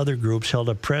Minnesota and other groups held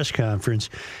a press conference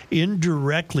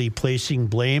indirectly placing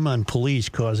blame on police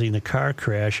causing the car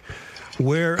crash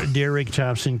where Derek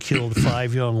Thompson killed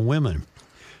 5 young women.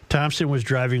 Thompson was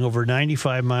driving over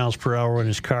 95 miles per hour when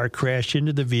his car crashed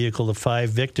into the vehicle the 5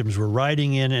 victims were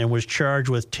riding in and was charged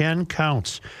with 10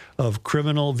 counts of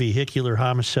criminal vehicular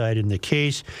homicide in the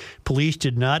case. Police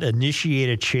did not initiate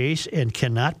a chase and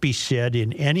cannot be said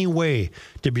in any way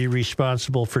to be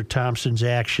responsible for Thompson's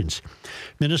actions.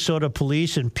 Minnesota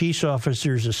Police and Peace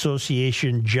Officers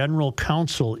Association General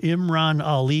Counsel Imran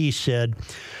Ali said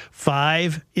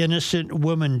 5 innocent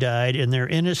women died and their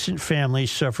innocent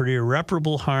families suffered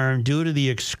irreparable harm due to the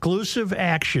exclusive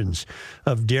actions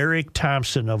of Derek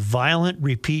Thompson, a violent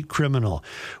repeat criminal.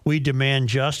 We demand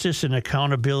justice and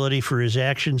accountability for his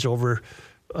actions of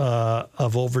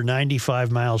over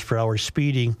 95 miles per hour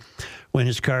speeding when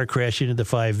his car crashed into the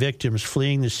 5 victims,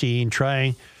 fleeing the scene,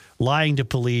 lying to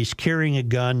police, carrying a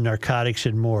gun, narcotics,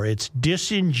 and more. It's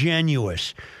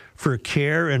disingenuous for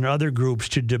CAIR and other groups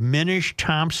to diminish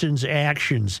Thompson's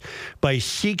actions by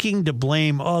seeking to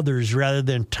blame others rather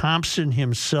than Thompson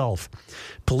himself.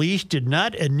 Police did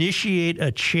not initiate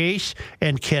a chase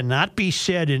and cannot be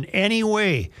said in any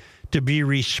way to be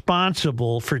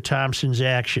responsible for Thompson's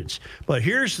actions. But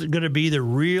here's going to be the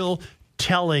real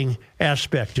telling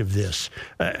aspect of this.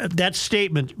 That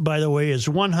statement, by the way, is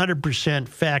 100%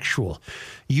 factual.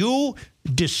 You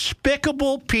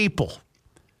despicable people,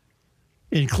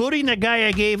 including the guy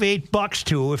I gave $8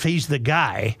 to, if he's the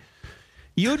guy,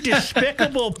 you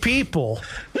despicable people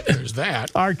There's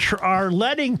that. are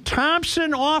letting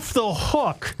Thompson off the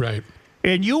hook. Right.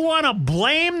 And you want to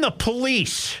blame the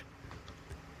police.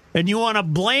 And you want to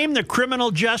blame the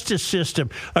criminal justice system,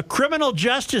 a criminal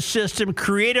justice system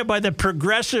created by the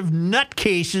progressive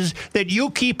nutcases that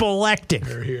you keep electing.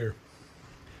 They're here.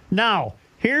 Now,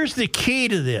 here's the key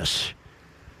to this.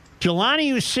 Jelani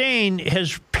Hussein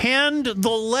has penned the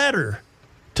letter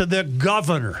to the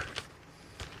governor.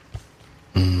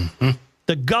 Mm-hmm.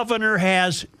 The governor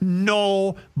has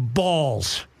no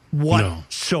balls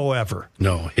whatsoever.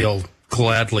 No, he'll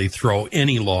gladly throw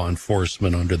any law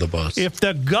enforcement under the bus. If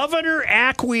the governor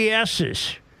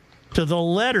acquiesces to the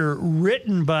letter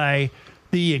written by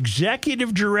the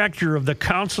executive director of the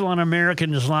Council on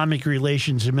American Islamic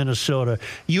Relations in Minnesota,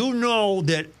 you know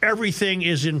that everything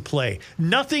is in play.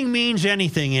 Nothing means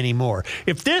anything anymore.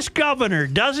 If this governor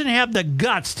doesn't have the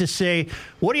guts to say,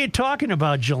 what are you talking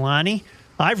about, Jelani?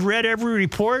 I've read every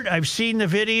report. I've seen the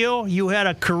video. You had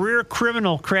a career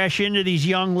criminal crash into these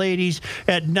young ladies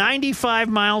at 95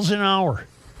 miles an hour.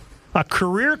 A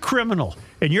career criminal.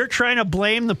 And you're trying to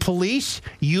blame the police?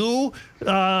 You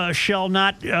shall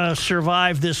not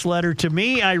survive this letter to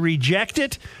me. I reject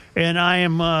it, and I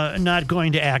am not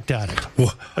going to act on it.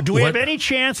 Well, Do we have any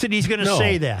chance that he's going to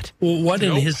say that? Well, what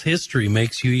in his history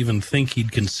makes you even think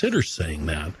he'd consider saying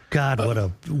that? God, what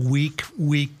a weak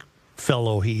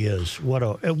fellow he is.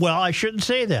 Well, I shouldn't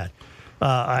say that.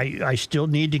 I still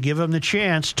need to give him the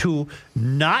chance to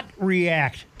not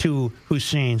react to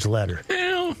Hussein's letter.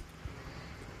 Well,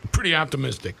 pretty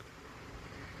optimistic.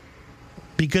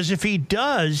 Because if he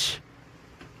does,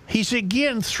 he's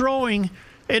again throwing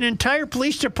an entire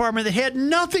police department that had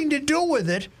nothing to do with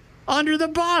it under the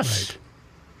bus. Right.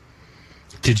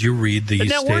 Did you read the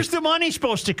Now, where's the money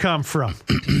supposed to come from?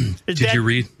 Did you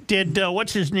read? Did,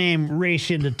 what's his name,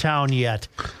 race into town yet?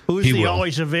 Who's the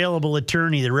always available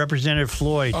attorney that represented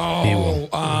Floyd?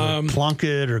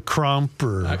 Plunkett or Crump?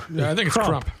 I think it's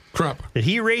Crump. Did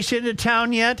he race into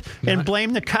town yet and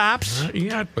blame the cops? Not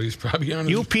yet, but he's probably on.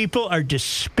 You people are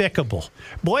despicable.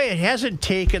 Boy, it hasn't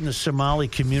taken the Somali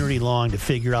community long to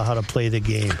figure out how to play the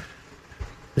game.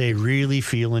 They really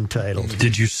feel entitled.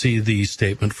 Did you see the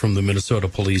statement from the Minnesota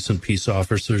Police and Peace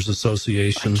Officers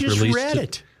Association? I just released read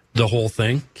it. The whole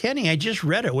thing? Kenny, I just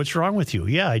read it. What's wrong with you?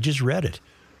 Yeah, I just read it.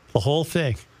 The whole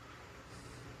thing.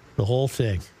 The whole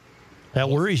thing. That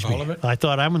worries me. All of it? I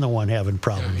thought I'm the one having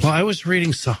problems. Well, I was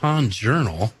reading Sahan's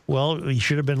journal. Well, you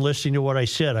should have been listening to what I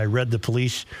said. I read the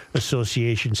police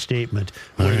association statement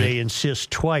where they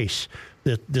insist twice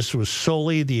that this was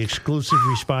solely the exclusive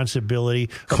responsibility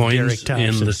of Derek Coins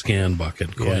Thompson. in the scan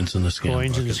bucket. Coins in the scan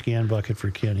Coins bucket. in the scan bucket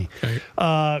for Kenny. Okay.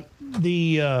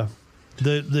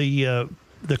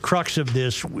 The crux of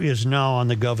this is now on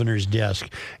the governor's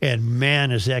desk, and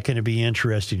man, is that going to be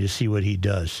interesting to see what he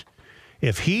does.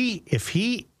 If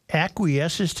he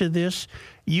acquiesces to this,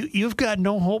 you've got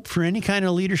no hope for any kind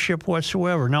of leadership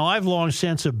whatsoever. Now, I've long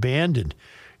since abandoned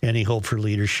any hope for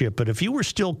leadership, but if you were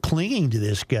still clinging to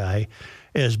this guy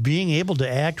as being able to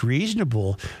act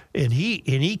reasonable, and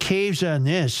he caves on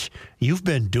this, you've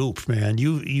been duped, man.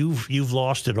 You've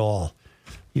lost it all.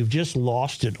 You've just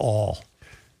lost it all.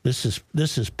 This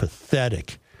is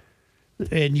pathetic.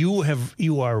 And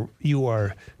you are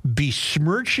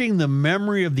besmirching the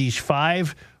memory of these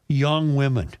 5 young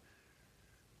women.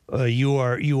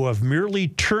 You have merely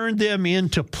turned them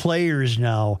into players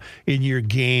now in your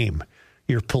game,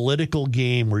 your political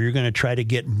game, where you're going to try to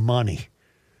get money.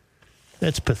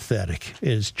 That's pathetic. It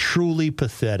is truly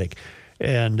pathetic,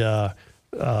 and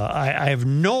I have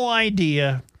no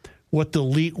idea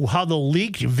how the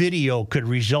leaked video could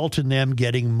result in them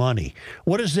getting money.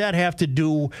 What does that have to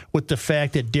do with the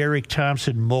fact that Derek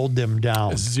Thompson mowed them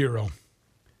down? 0.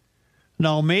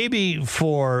 Now, maybe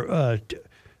for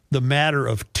the matter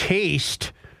of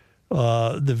taste,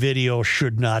 the video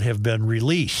should not have been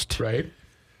released. Right.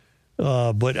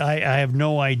 But I have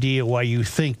no idea why you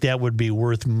think that would be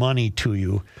worth money to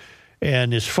you.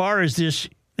 And as far as this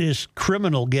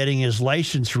criminal getting his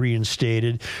license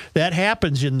reinstated, that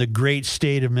happens in the great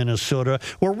state of Minnesota,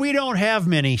 where we don't have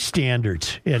many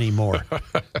standards anymore.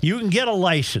 You can get a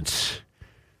license.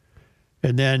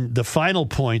 And then the final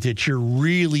point that you're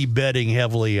really betting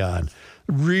heavily on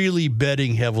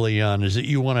is that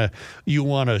you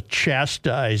want to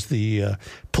chastise the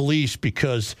police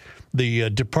because the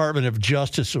Department of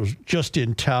Justice was just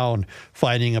in town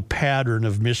finding a pattern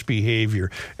of misbehavior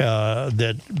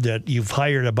that you've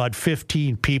hired about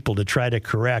 15 people to try to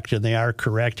correct, and they are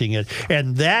correcting it.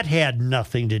 And that had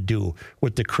nothing to do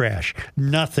with the crash.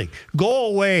 Nothing. Go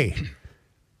away.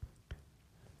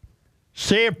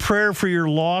 Say a prayer for your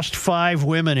lost 5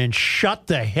 women and shut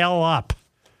the hell up.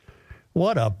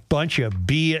 What a bunch of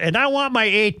BS. And I want my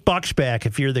 $8 back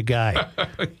if you're the guy.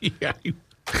 Yeah.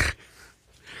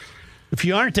 If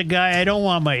you aren't the guy, I don't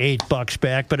want my $8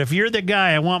 back. But if you're the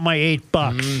guy, I want my $8.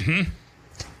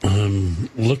 Mm-hmm.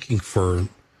 Looking for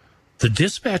the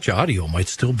dispatch audio might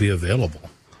still be available.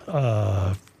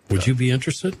 Would you be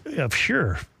interested?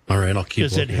 Sure. All right, I'll keep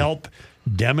Does it looking. help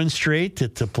demonstrate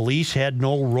that the police had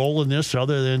no role in this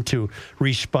other than to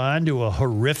respond to a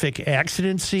horrific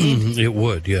accident scene? It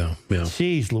would, yeah.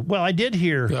 Jeez. Well, I did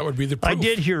hear That would be the proof. I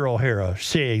did hear O'Hara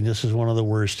saying this is one of the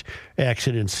worst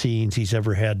accident scenes he's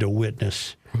ever had to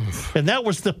witness. And that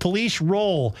was the police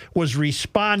role, was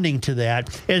responding to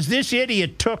that as this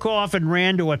idiot took off and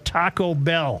ran to a Taco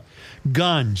Bell.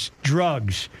 Guns,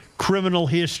 drugs, criminal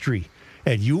history.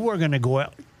 And you are going to go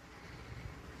out.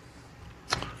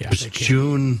 Yeah, It's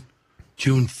June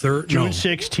 3rd? June No,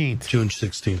 16th. June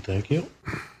 16th, thank you.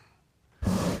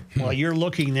 While you're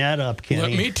looking that up, Kenny.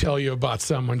 Let me tell you about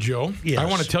someone, Joe. Yes. I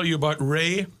want to tell you about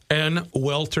Ray and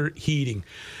Welter Heating.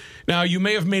 Now, you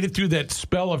may have made it through that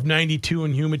spell of 92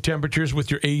 and humid temperatures with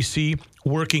your AC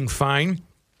working fine.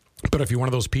 But if you're one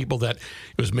of those people that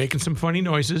was making some funny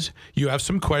noises, you have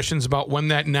some questions about when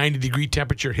that 90-degree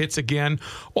temperature hits again,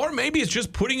 or maybe it's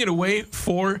just putting it away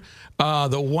for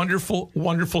the wonderful,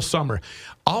 wonderful summer.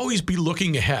 Always be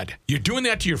looking ahead. You're doing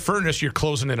that to your furnace. You're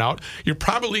closing it out. You're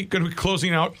probably going to be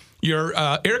closing out your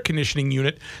air conditioning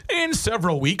unit in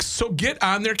several weeks, so get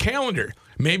on their calendar.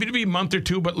 Maybe it'll be a month or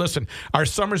 2, but listen, our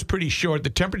summer's pretty short. The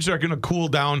temperatures are going to cool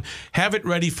down. Have it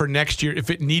ready for next year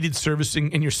if it needed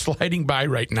servicing, and you're sliding by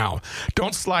right now.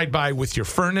 Don't slide by with your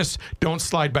furnace. Don't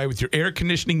slide by with your air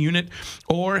conditioning unit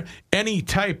or any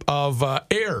type of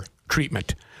air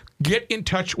treatment. Get in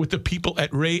touch with the people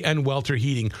at Ray and Welter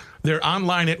Heating. They're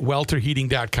online at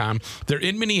welterheating.com. They're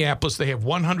in Minneapolis. They have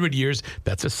 100 years.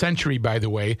 That's a century, by the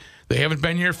way. They haven't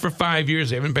been here for 5 years.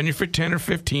 They haven't been here for 10 or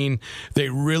 15. They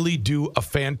really do a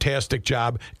fantastic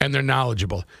job, and they're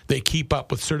knowledgeable. They keep up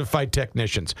with certified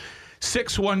technicians.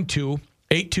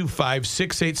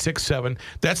 612-825-6867.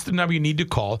 That's the number you need to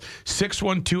call,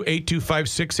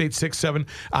 612-825-6867.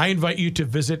 I invite you to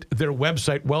visit their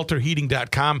website,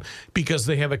 welterheating.com, because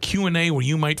they have a Q&A where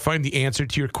you might find the answer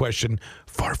to your question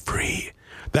for free.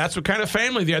 That's what kind of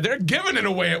family they are. They're giving it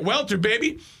away at Welter,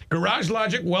 baby. Garage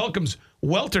Logic welcomes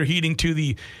Welter Heating to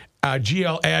the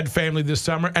GL ad family this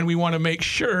summer, and we want to make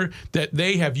sure that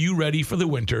they have you ready for the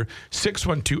winter.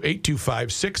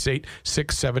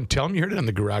 612-825-6867. Tell them you heard it on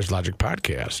the Garage Logic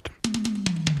podcast.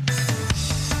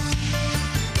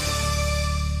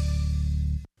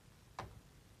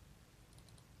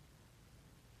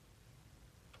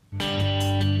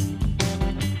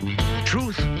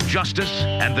 Truth, justice,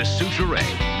 and the Suture.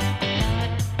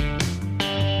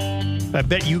 I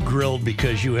bet you grilled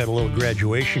because you had a little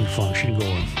graduation function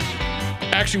going.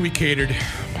 Actually, we catered.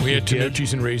 We had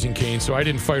Tanucci's and Raising Cane's, so I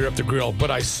didn't fire up the grill.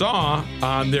 But I saw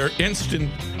on their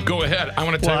instant, go ahead. I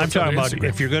want to tell you I'm talking about Instagram.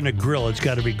 if you're going to grill, it's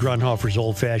got to be Grunhofer's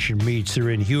Old Fashioned Meats. They're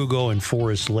in Hugo and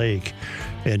Forest Lake,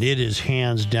 and it is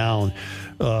hands down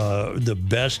the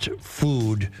best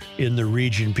food in the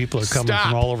region. People are coming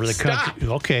from all over the country.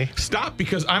 Okay. Stop,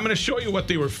 because I'm going to show you what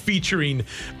they were featuring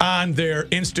on their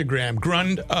Instagram.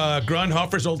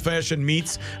 Grunhofer's Old Fashioned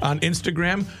Meats on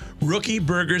Instagram. Rookie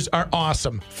burgers are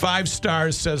awesome. 5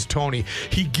 stars, says Tony.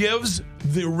 He gives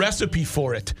the recipe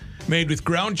for it. Made with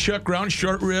ground chuck, ground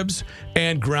short ribs,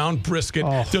 and ground brisket.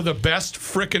 Oh. They're the best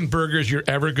frickin' burgers you're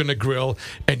ever going to grill,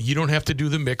 and you don't have to do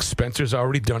the mix. Spencer's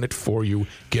already done it for you.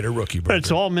 Get a Rookie burger. It's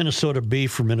all Minnesota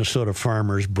beef from Minnesota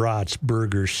farmers. Brats,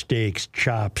 burgers, steaks,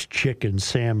 chops, chicken,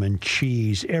 salmon,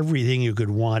 cheese, everything you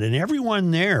could want. And everyone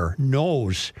there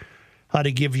knows how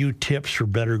to give you tips for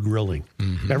better grilling.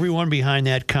 Mm-hmm. Everyone behind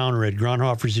that counter at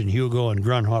Grunhofer's in Hugo and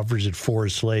Grunhofer's at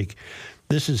Forest Lake.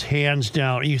 This is hands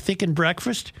down. Are you thinking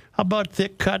breakfast? How about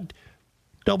thick cut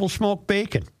double smoked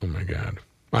bacon? Oh, my God.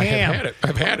 I have had it.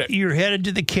 I've had it. You're headed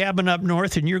to the cabin up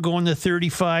north, and you're going the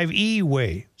 35E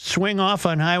way. Swing off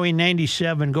on Highway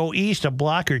 97. Go east a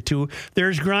block or two.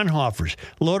 There's Grunhofer's.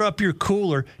 Load up your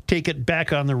cooler. Take it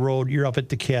back on the road. You're up at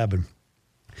the cabin.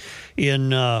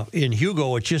 In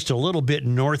Hugo, it's just a little bit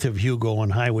north of Hugo on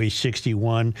Highway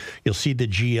 61. You'll see the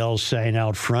GL sign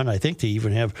out front. I think they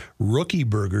even have Rookie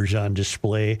burgers on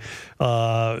display.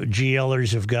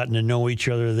 GLers have gotten to know each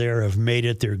other there, have made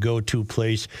it their go-to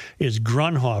place. Is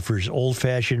Grunhofer's Old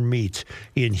Fashioned Meats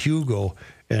in Hugo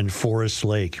and Forest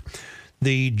Lake.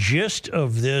 The gist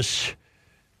of this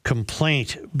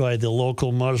complaint by the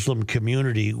local Muslim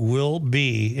community will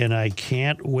be, and I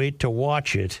can't wait to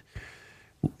watch it,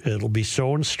 it'll be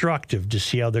so instructive to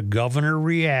see how the governor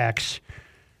reacts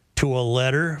to a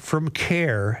letter from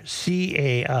CAIR,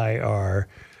 C-A-I-R,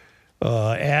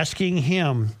 asking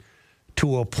him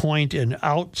to appoint an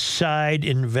outside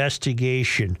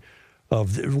investigation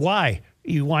of why.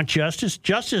 You want justice?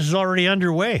 Justice is already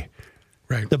underway.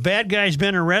 Right. The bad guy's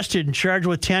been arrested and charged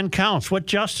with 10 counts. What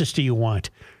justice do you want?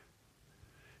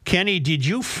 Kenny, did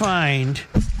you find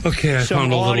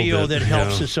some audio that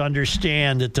helps us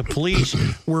understand that the police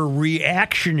were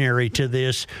reactionary to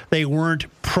this? They weren't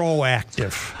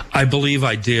proactive. I believe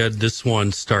I did. This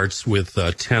one starts with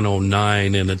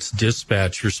 10:09, and it's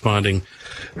dispatch responding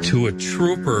to a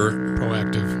trooper.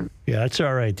 Proactive. Yeah, that's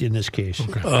all right in this case.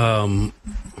 Okay.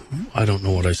 I don't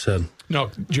know what I said.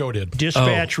 No, Joe did.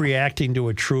 Dispatch reacting to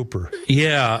a trooper.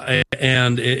 Yeah,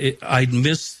 and I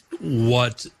missed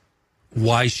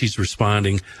why she's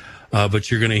responding, but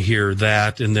you're going to hear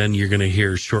that, and then you're going to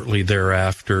hear shortly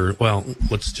thereafter. Well,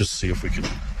 let's just see if we can.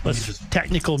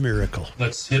 Technical miracle.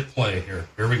 Let's hit play here.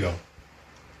 Here we go.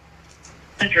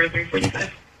 Metro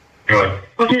 345. Go ahead.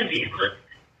 What's in the vehicle?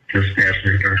 Just pass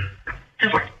me the car. Go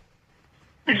for it.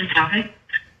 Is it stopping?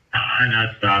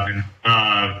 Not stopping.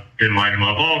 Didn't light him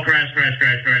up. Oh, crash.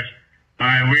 All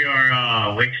right, we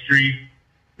are Lake Street.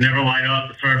 Never light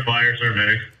up. It's our fire, it's our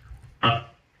medics. Up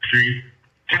Street.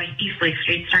 Copy. East Lake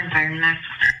Street, starting fire in Max.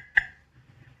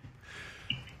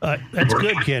 That's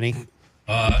good, Kenny.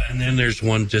 And then there's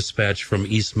one dispatch from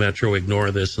East Metro.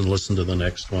 Ignore this and listen to the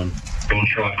next one. Don't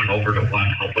show up over to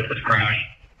plan help with this crash.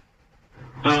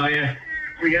 Yeah.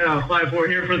 We got a 5-4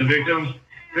 here for the victims.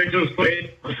 Victims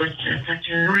plate.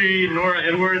 Sector 3 Nora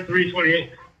Edward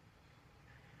 328.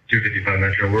 255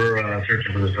 Metro. We're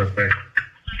searching for the suspect.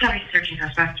 Copy. Searching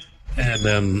suspect. And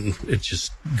then it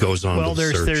just goes on to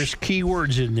the search. There's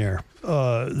keywords in there.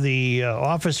 The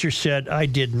officer said, I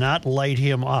did not light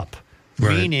him up.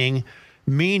 Right.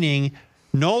 Meaning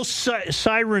no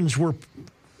sirens were,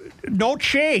 no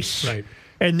chase. Right.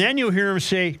 And then you hear him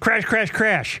say, crash, crash,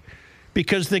 crash.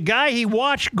 Because the guy he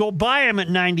watched go by him at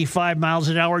 95 miles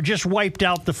an hour just wiped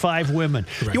out the 5 women.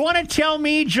 Right. You want to tell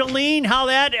me, Jolene, how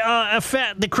that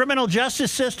the criminal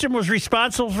justice system was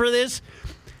responsible for this?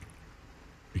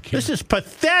 This is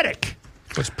pathetic.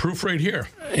 That's proof right here.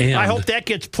 And I hope that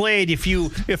gets played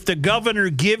if the governor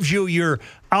gives you your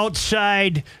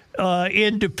outside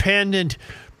independent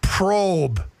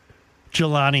probe,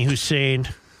 Jelani Hussein.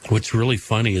 what's really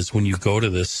funny is when you go to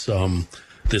this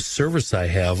this service I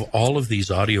have, all of these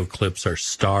audio clips are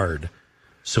starred,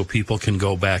 so people can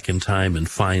go back in time and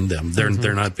find them.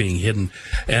 They're not being hidden.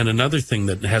 And another thing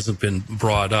that hasn't been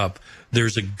brought up,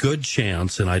 there's a good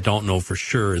chance, and I don't know for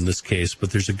sure in this case,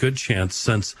 but there's a good chance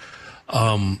since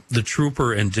the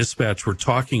trooper and dispatch were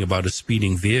talking about a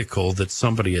speeding vehicle that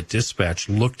somebody at dispatch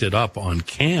looked it up on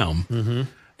cam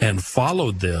and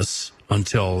followed this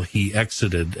until he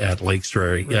exited at Lakes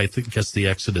Ferry. Right. I guess the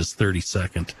exit is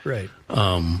 32nd. Right.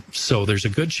 So there's a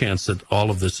good chance that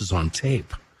all of this is on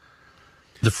tape.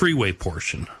 The freeway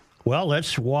portion. Well,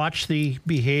 let's watch the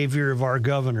behavior of our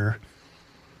governor.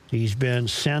 He's been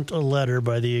sent a letter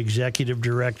by the executive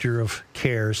director of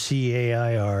CAIR,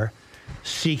 CAIR,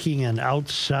 seeking an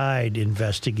outside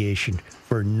investigation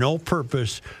for no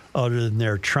purpose other than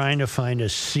they're trying to find a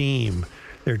seam.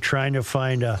 They're trying to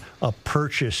find a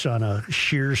purchase on a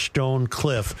sheer stone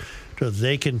cliff so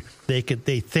they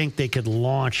think they could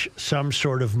launch some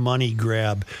sort of money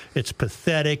grab. It's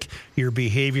pathetic. Your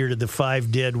behavior to the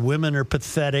 5 dead women are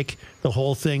pathetic. The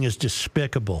whole thing is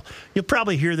despicable. You'll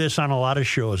probably hear this on a lot of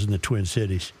shows in the Twin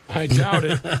Cities. I doubt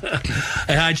it.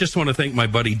 I just want to thank my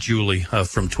buddy Julie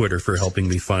from Twitter for helping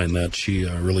me find that. She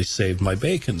really saved my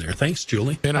bacon there. Thanks,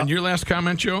 Julie. And on your last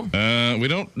comment, Joe? We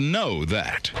don't know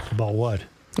that. About what?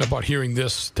 About hearing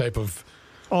this type of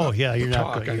you're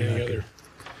not talk going on any other.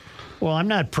 Well, I'm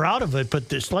not proud of it,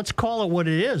 but let's call it what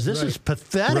it is. This is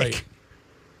pathetic. Right.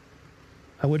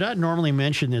 I would not normally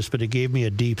mention this, but it gave me a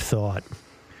deep thought.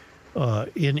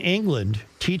 In England,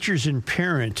 teachers and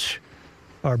parents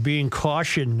are being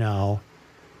cautioned now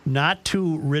not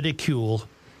to ridicule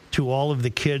to all of the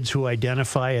kids who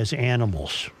identify as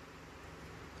animals.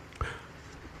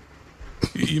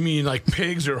 You mean like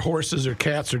pigs or horses or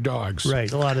cats or dogs?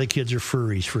 Right. A lot of the kids are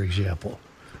furries, for example.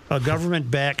 A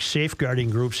government-backed safeguarding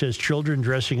group says children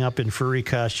dressing up in furry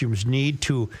costumes need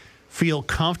to feel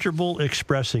comfortable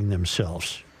expressing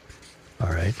themselves. All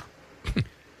right.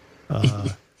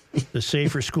 The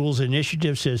Safer Schools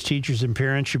Initiative says teachers and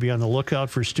parents should be on the lookout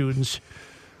for students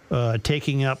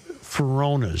taking up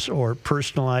furronas or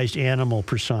personalized animal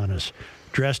personas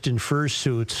dressed in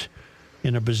fursuits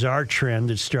in a bizarre trend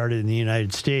that started in the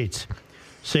United States.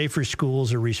 Safer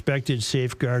Schools, a respected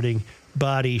safeguarding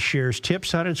body, shares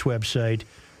tips on its website,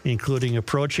 including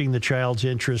approaching the child's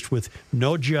interest with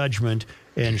no judgment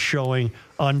and showing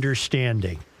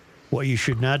understanding. What you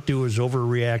should not do is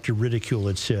overreact or ridicule,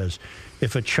 it says.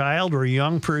 If a child or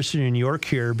young person in your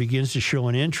care begins to show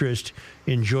an interest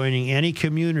in joining any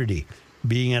community,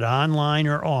 being it online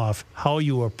or off, how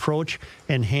you approach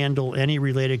and handle any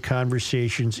related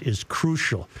conversations is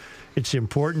crucial. It's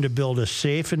important to build a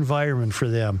safe environment for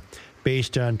them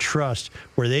based on trust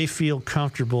where they feel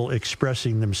comfortable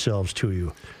expressing themselves to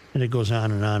you. And it goes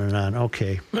on and on and on.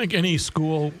 Okay. Like any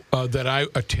school that I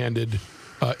attended,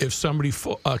 if somebody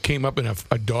came up in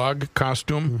a dog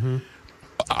costume,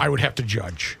 I would have to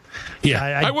judge. Yeah,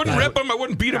 I wouldn't rip him. I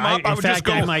wouldn't beat him up. I would just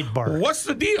go, I might bark. What's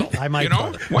the deal? I might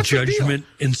bark. What's Judgment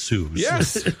the deal? ensues.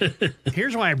 Yes.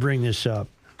 Here's why I bring this up.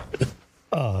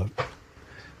 And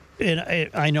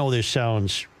I know this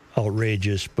sounds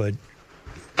outrageous, but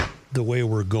the way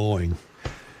we're going.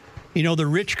 You know, the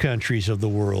rich countries of the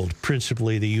world,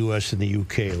 principally the U.S. and the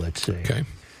U.K., let's say. Okay.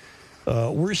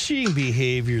 We're seeing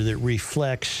behavior that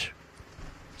reflects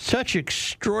such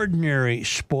extraordinary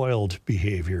spoiled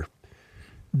behavior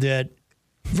that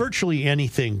virtually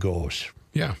anything goes.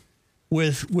 Yeah.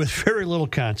 With very little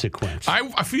consequence.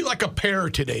 I feel like a pear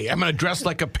today. I'm going to dress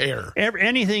like a pear.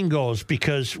 Anything goes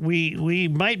because we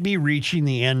might be reaching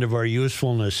the end of our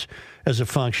usefulness as a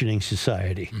functioning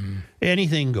society.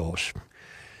 Anything goes.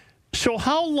 So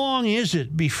how long is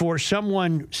it before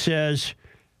someone says,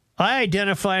 I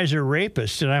identify as a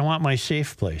rapist and I want my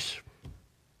safe place?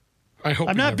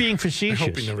 I'm not being facetious. I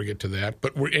hope we never get to that,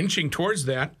 but we're inching towards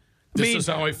that. This is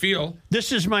how I feel.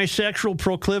 This is my sexual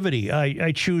proclivity.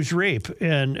 I choose rape,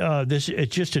 and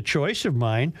it's just a choice of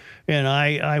mine, and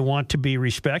I want to be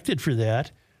respected for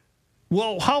that.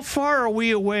 Well, how far are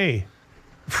we away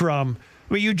from?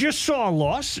 Well, you just saw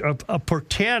a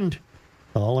pretend.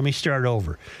 Oh, let me start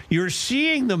over. You're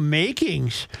seeing the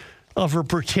makings of a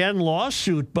pretend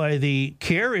lawsuit by the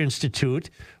CAIR Institute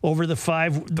over the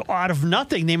 5 out of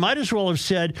nothing. They might as well have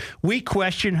said, we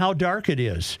question how dark it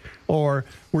is. Or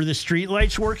were the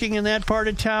streetlights working in that part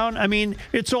of town? I mean,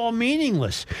 it's all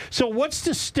meaningless. So what's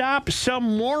to stop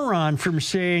some moron from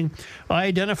saying, I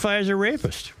identify as a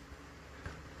rapist?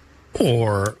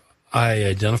 Or I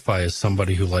identify as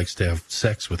somebody who likes to have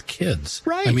sex with kids.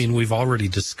 Right. I mean, we've already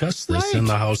discussed this in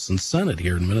the House and Senate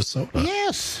here in Minnesota.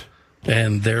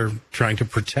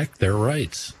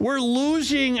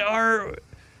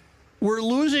 We're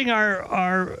losing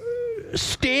our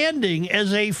standing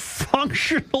as a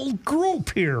functional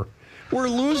group here. We're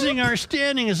losing our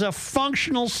standing as a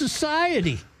functional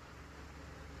society.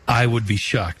 I would be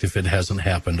shocked if it hasn't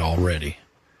happened already.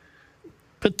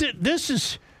 But this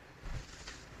is,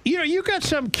 you got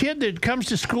some kid that comes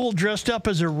to school dressed up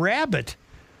as a rabbit.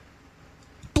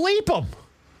 Bleep him.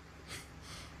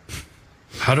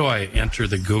 How do I enter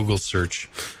the Google search?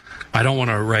 I don't want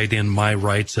to write in my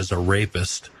rights as a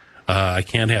rapist. I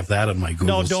can't have that in my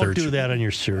Google search. No, don't do that on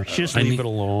your search. Just leave it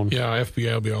alone. Yeah,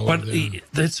 FBI will be all over there. But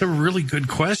that's a really good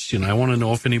question. I want to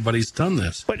know if anybody's done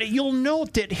this. But you'll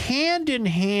note that hand in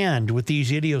hand with these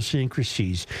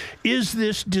idiosyncrasies is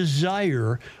this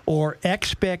desire or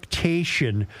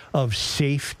expectation of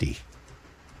safety.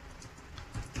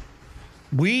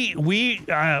 You're in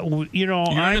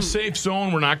a safe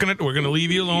zone. We're gonna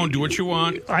leave you alone. Do what you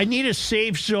want. I need a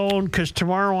safe zone because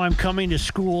tomorrow I'm coming to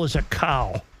school as a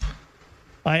cow.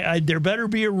 There better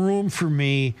be a room for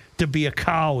me to be a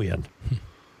cow in.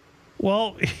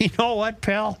 Well, you know what,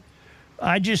 pal?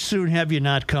 I'd just soon have you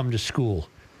not come to school.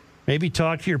 Maybe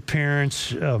talk to your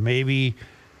parents. Maybe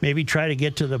try to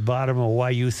get to the bottom of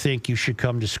why you think you should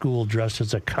come to school dressed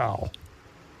as a cow.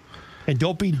 And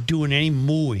don't be doing any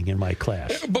mooing in my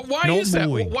class. But why is that?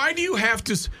 Why do you have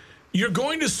to? You're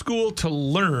going to school to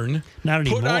learn. Not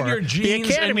anymore. Put on your jeans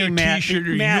and your T-shirt,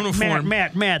 your uniform.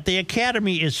 Matt, the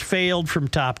academy is failed from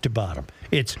top to bottom.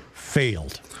 It's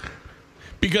failed.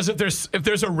 Because if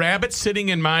there's a rabbit sitting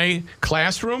in my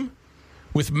classroom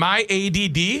with my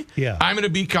ADD, I'm going to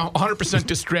be 100%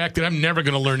 distracted. I'm never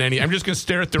going to learn any. I'm just going to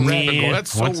stare at the rabbit and go,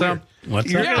 that's so What's weird. Up?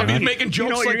 What's you're up? going to be making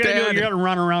jokes like that. You're going to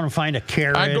run around and find a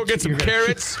carrot. I'd go get some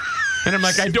carrots. And I'm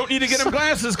like, I don't need to get him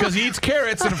glasses because he eats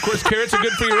carrots. And, of course, carrots are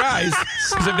good for your eyes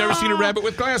because I've never seen a rabbit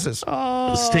with glasses.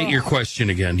 State your question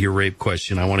again, your rape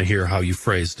question. I want to hear how you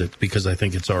phrased it because I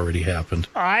think it's already happened.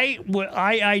 I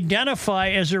identify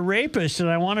as a rapist, and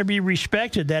I want to be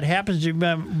respected. That happens to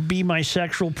be my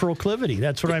sexual proclivity.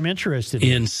 That's what I'm interested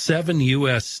in. In 7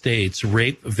 U.S. states,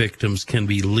 rape victims can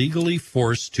be legally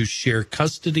forced to share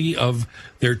custody of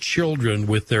their children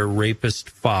with their rapist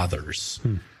fathers.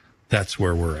 That's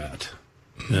where we're at.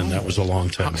 And that was a long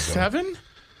time ago. 7?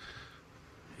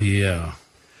 Yeah.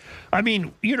 I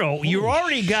mean, you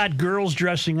already got girls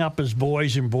dressing up as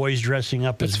boys and boys dressing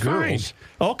up as girls.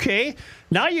 Fine. Okay.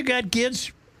 Now you got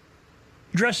kids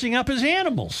dressing up as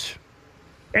animals.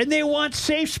 And they want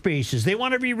safe spaces. They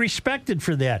want to be respected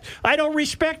for that. I don't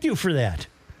respect you for that.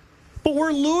 But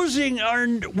we're losing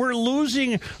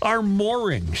our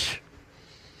moorings.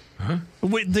 Huh?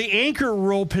 The anchor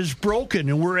rope has broken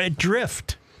and we're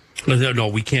adrift. No,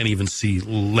 we can't even see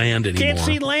land anymore. Can't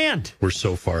see land. We're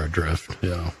so far adrift,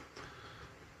 yeah.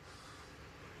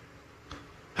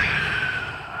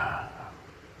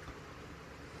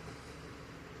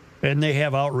 And they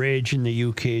have outrage in the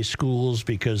UK schools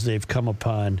because they've come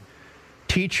upon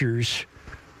teachers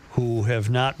who have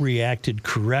not reacted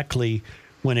correctly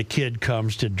when a kid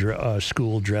comes to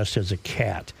school dressed as a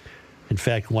cat. In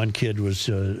fact, one kid was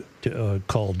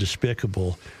called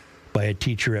despicable by a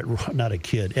teacher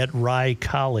at Rye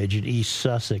College in East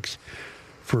Sussex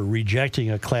for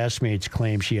rejecting a classmate's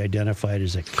claim she identified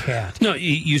as a cat. No,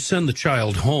 you send the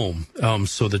child home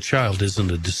so the child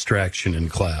isn't a distraction in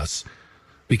class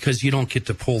because you don't get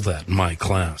to pull that in my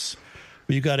class.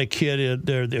 You got a kid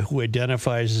there who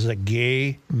identifies as a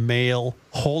gay male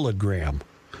hologram.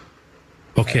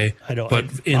 Okay, I don't. But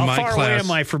in how my far class, away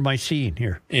am I from my scene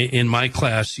here? In my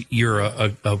class, you're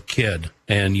a kid,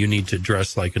 and you need to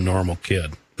dress like a normal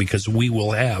kid because we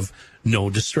will have no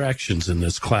distractions in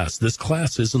this class. This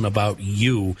class isn't about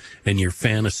you and your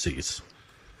fantasies.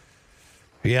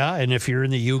 Yeah, and if you're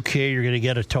in the UK, you're going to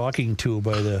get a talking to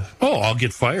by the I'll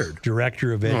get fired.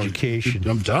 Director of Education.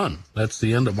 I'm done. That's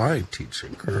the end of my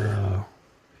teaching career.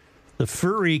 The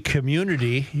furry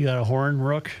community. You got a horn,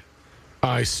 Rook?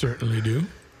 I certainly do.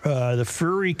 The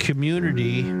furry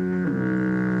community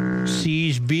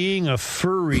sees being a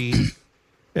furry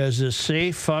as a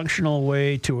safe, functional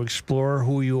way to explore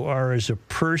who you are as a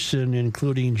person,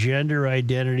 including gender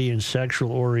identity and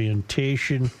sexual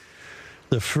orientation.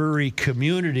 The furry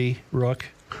community, Rook,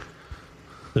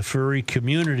 the furry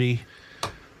community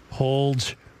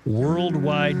holds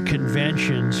worldwide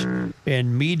conventions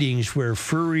and meetings where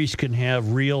furries can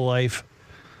have real-life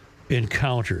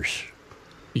encounters.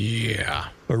 Yeah.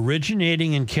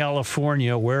 Originating in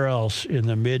California, where else, in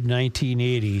the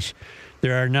mid-1980s,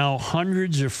 there are now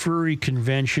hundreds of furry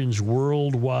conventions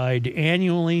worldwide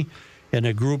annually, and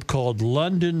a group called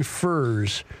London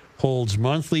Furs holds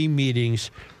monthly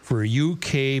meetings for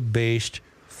UK-based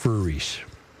furries.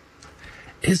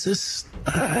 is this?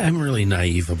 I'm really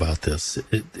naive about this.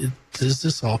 Does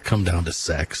this all come down to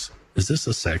sex? Is this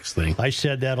a sex thing? I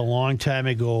said that a long time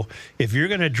ago. If you're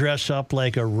going to dress up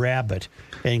like a rabbit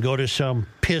and go to some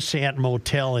pissant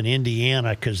motel in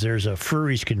Indiana because there's a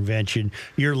furries convention,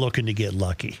 you're looking to get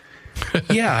lucky.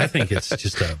 Yeah, I think it's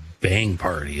just a bang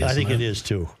party. I think it is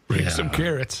too. Bring some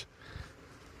carrots.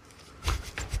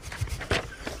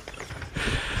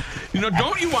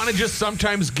 Don't you want to just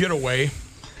sometimes get away?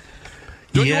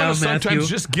 Don't you want to sometimes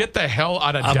just get the hell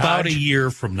out of Dodge? About a year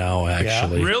from now,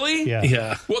 actually. Yeah. Really?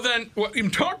 Yeah. Well, then what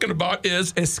I'm talking about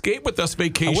is Escape With Us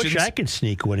Vacations. I wish I could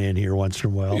sneak one in here once in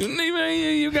a while.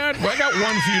 I got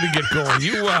one for you to get going.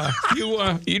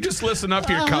 You just listen up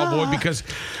here, cowboy, because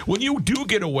when you do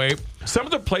get away, some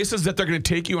of the places that they're going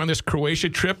to take you on this Croatia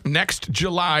trip next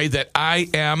July that I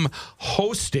am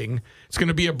hosting, it's going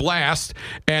to be a blast.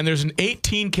 And there's an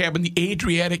 18 cabin, the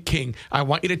Adriatic King. I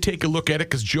want you to take a look at it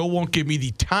because Joe won't give me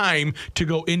the time to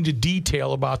go into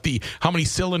detail about how many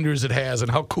cylinders it has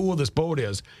and how cool this boat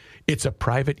is. It's a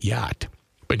private yacht.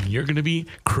 But you're going to be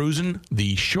cruising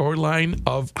the shoreline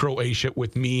of Croatia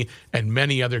with me and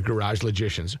many other garage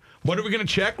logicians. What are we going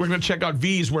to check? We're going to check out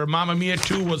V's, where Mamma Mia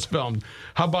 2 was filmed.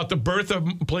 How about the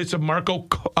birthplace of Marco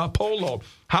Polo?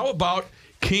 How about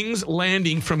King's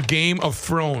Landing from Game of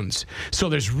Thrones? So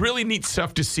there's really neat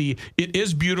stuff to see. It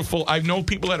is beautiful. I know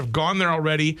people that have gone there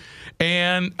already.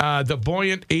 And the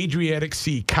buoyant Adriatic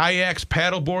Sea, kayaks,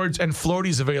 paddleboards, and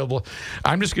floaties available.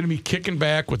 I'm just going to be kicking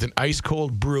back with an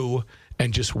ice-cold brew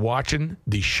and just watching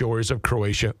the shores of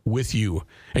Croatia with you.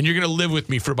 And you're going to live with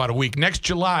me for about a week. Next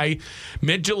July,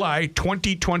 mid-July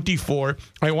 2024,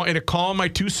 I want you to call my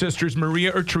two sisters,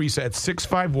 Maria or Teresa, at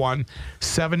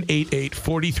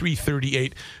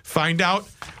 651-788-4338. Find out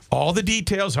all the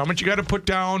details, how much you got to put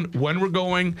down, when we're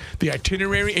going, the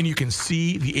itinerary, and you can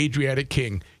see the Adriatic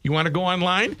King. You want to go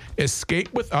online?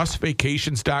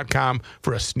 EscapeWithUsVacations.com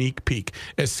for a sneak peek.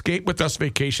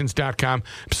 EscapeWithUsVacations.com.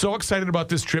 I'm so excited about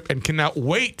this trip and cannot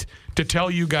wait to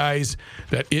tell you guys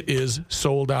that it is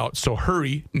sold out. So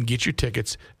hurry and get your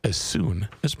tickets as soon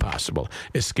as possible.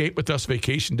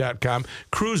 EscapeWithUsVacation.com,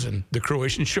 cruising the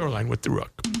Croatian shoreline with the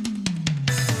Rook.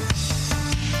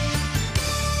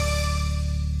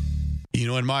 You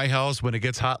know, in my house, when it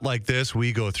gets hot like this,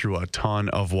 we go through a ton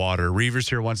of water. Reaver's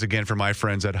here once again for my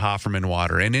friends at Hofferman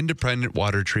Water, an independent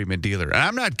water treatment dealer. And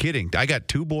I'm not kidding. I got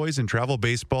two boys in travel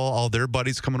baseball, all their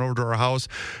buddies coming over to our house,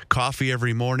 coffee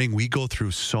every morning. We go through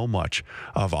so much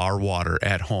of our water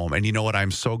at home. And you know what?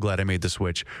 I'm so glad I made the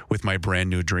switch with my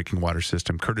brand new drinking water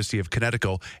system, courtesy of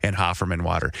Connecticut and Hofferman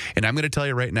Water. And I'm going to tell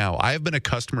you right now, I have been a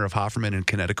customer of Hofferman and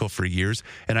Connecticut for years,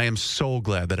 and I am so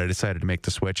glad that I decided to make the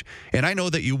switch. And I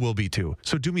know that you will be too.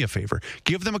 So do me a favor.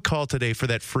 Give them a call today for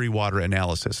that free water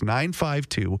analysis.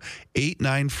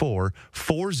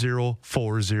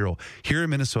 952-894-4040. Here in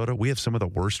Minnesota, we have some of the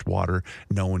worst water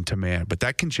known to man. But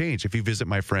that can change if you visit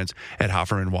my friends at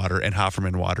Hofferman Water and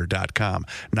HoffermanWater.com.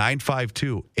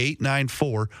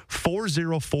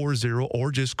 952-894-4040,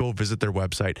 or just go visit their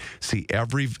website. See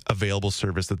every available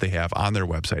service that they have on their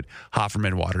website,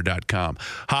 HoffermanWater.com.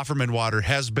 Hofferman Water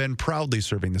has been proudly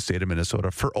serving the state of Minnesota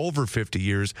for over 50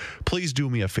 years. Please do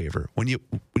me a favor. When you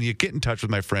get in touch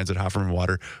with my friends at Hofferman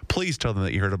Water, please tell them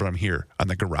that you heard about them here on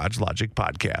the Garage Logic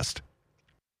Podcast.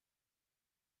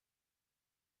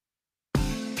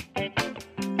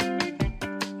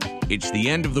 It's the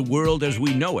end of the world as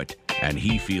we know it, and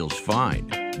he feels fine.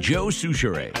 Joe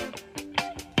Souchere.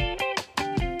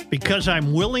 Because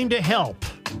I'm willing to help.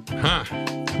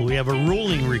 We have a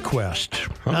ruling request.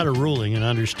 Not a ruling, an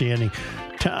understanding.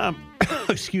 Tom,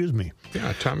 excuse me.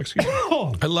 Yeah, Tom, excuse me.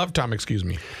 I love Tom, excuse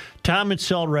me. Tom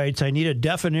Itzel writes, I need a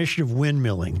definition of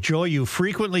windmilling. Joe, you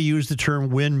frequently use the term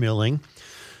windmilling.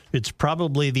 It's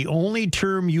probably the only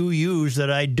term you use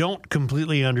that I don't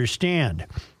completely understand.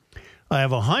 I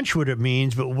have a hunch what it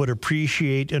means, but would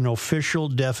appreciate an official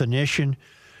definition.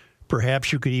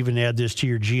 Perhaps you could even add this to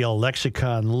your GL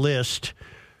lexicon list.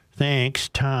 Thanks,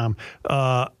 Tom.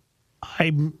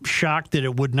 I'm shocked that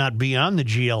it would not be on the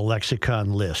GL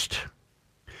lexicon list.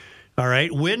 All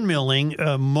right,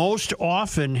 windmilling most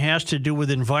often has to do with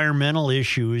environmental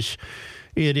issues.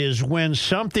 It is when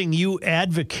something you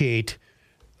advocate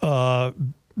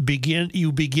begin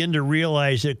to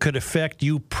realize it could affect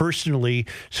you personally,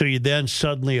 so you then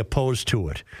suddenly oppose to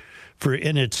it.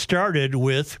 And it started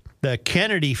with the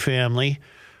Kennedy family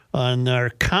on their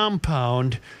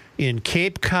compound in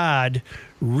Cape Cod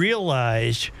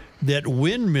realized that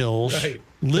windmills,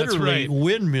 literally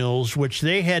windmills, which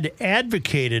they had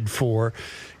advocated for,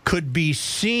 could be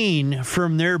seen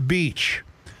from their beach.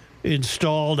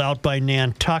 installed out by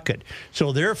Nantucket.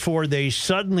 So therefore, they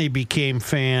suddenly became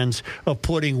fans of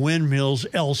putting windmills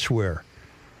elsewhere.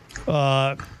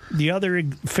 The other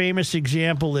famous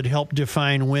example that helped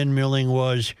define windmilling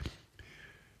was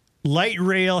light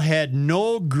rail had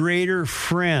no greater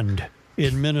friend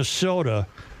in Minnesota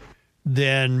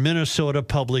than Minnesota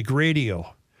Public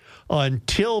Radio,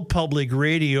 until Public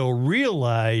Radio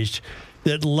realized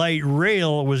that light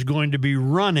rail was going to be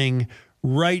running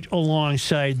right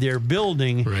alongside their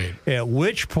building, at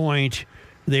which point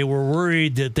they were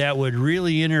worried that that would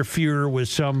really interfere with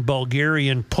some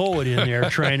Bulgarian poet in there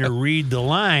trying to read the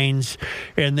lines,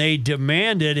 and they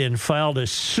demanded and filed a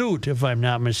suit, if I'm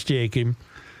not mistaken,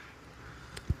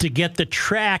 to get the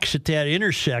tracks at that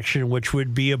intersection, which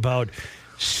would be about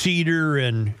Cedar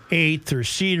and 8th or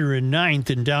Cedar and 9th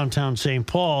in downtown St.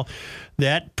 Paul.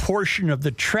 That portion of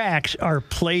the tracks are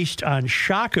placed on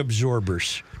shock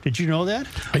absorbers. Did you know that?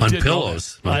 On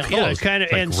pillows. Yeah, kind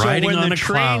of. Like and so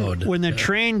when the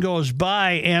train goes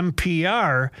by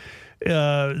MPR,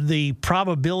 the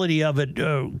probability of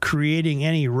it creating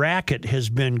any racket has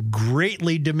been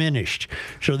greatly diminished.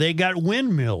 So they got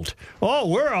windmilled. Oh,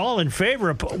 we're all in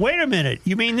favor of. Wait a minute.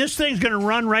 You mean this thing's going to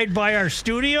run right by our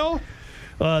studio?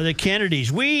 The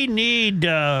Kennedys, we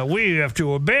have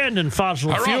to abandon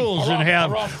fossil fuels and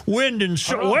have wind and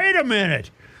solar. Wait a minute.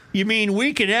 You mean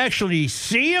we can actually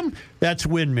see them? That's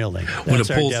windmilling. That's when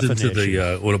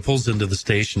it pulls into the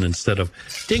station, instead of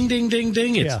ding ding ding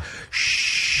ding, it's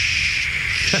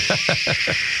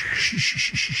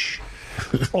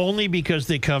only because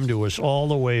they come to us all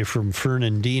the way from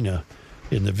Fernandina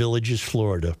in the Villages,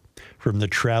 Florida, from the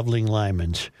traveling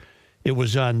Lymans. It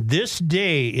was on this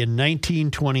day in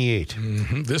 1928.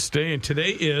 This day, and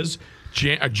today is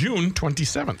June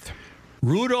 27th.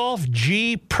 Rudolph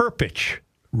G. Perpich.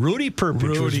 Rudy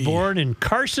Perpich was born in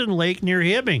Carson Lake near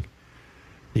Hibbing.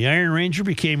 The Iron Ranger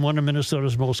became one of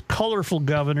Minnesota's most colorful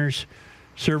governors,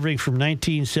 serving from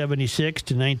 1976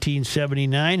 to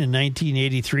 1979 and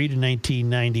 1983 to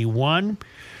 1991.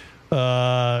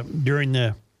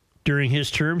 During his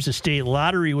terms, the state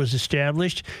lottery was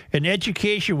established, and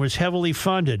education was heavily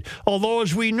funded. Although,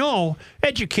 as we know,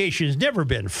 education has never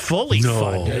been fully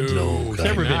funded. No, it's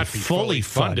never been fully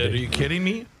funded. Are you kidding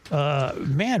me?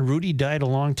 Man, Rudy died a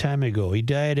long time ago. He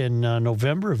died in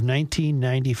November of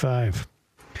 1995.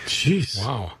 Jeez.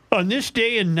 Wow. On this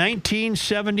day in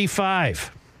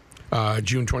 1975...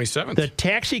 June 27th. The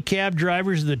taxi cab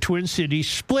drivers of the Twin Cities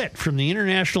split from the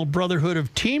International Brotherhood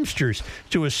of Teamsters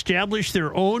to establish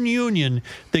their own union,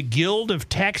 the Guild of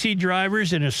Taxi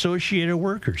Drivers and Associated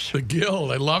Workers. The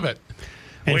Guild, I love it.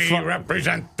 And we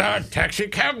represent the Taxi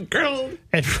Cab Guild.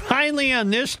 And finally, on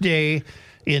this day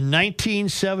in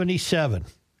 1977,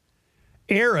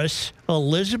 heiress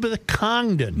Elizabeth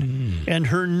Congdon and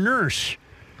her nurse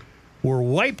were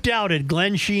wiped out at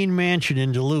Glen Sheen Mansion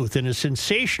in Duluth. In a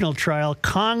sensational trial,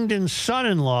 Congdon's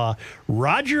son-in-law,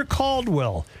 Roger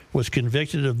Caldwell, was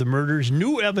convicted of the murders.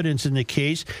 New evidence in the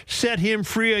case set him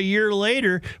free a year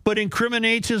later, but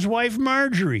incriminates his wife,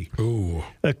 Marjorie. Ooh.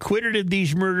 Acquitted of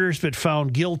these murders, but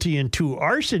found guilty in 2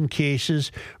 arson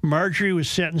cases, Marjorie was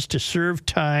sentenced to serve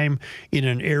time in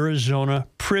an Arizona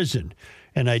prison.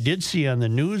 And I did see on the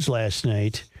news last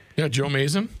night... Yeah, Joe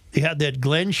Mason? Yeah, that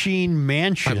Glen Sheen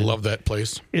Mansion. I love that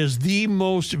place. Is the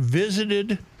most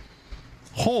visited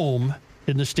home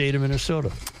in the state of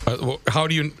Minnesota. How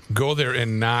do you go there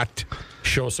and not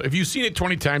show? If you've seen it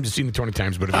 20 times, you've seen it 20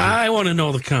 times. But I want to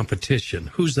know the competition.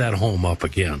 Who's that home up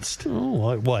against?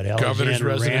 Oh, what? Governor's Alexander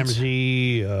residence?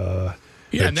 Ramsey.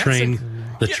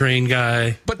 The train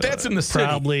guy. But that's in the city.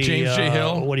 Probably James J.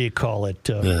 Hill. What do you call it?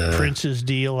 Prince's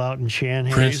deal out in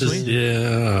Chanhassen.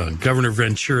 Prince's, Governor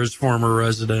Ventura's former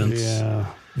residence. Yeah,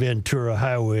 Ventura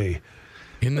Highway.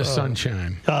 In the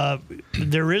sunshine.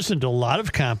 There isn't a lot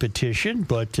of competition,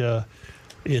 but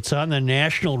it's on the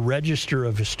National Register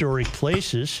of Historic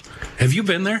Places. Have you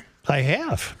been there? I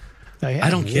have. I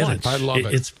don't get it. I love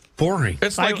it. It's boring.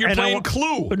 It's like you're playing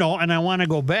Clue. No, and I want to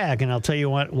go back, and I'll tell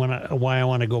you why I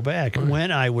want to go back.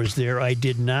 When I was there, I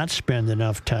did not spend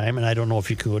enough time, and I don't know if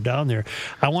you could go down there.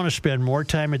 I want to spend more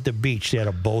time at the beach. They had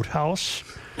a boathouse.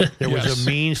 There was a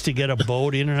means to get a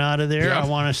boat in and out of there. Yeah. I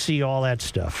want to see all that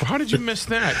stuff. How did you miss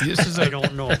that? I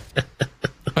don't know.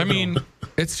 I mean,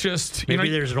 it's just...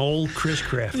 Maybe there's an old Chris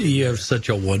Craft. You have such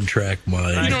a one-track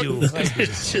mind. I do.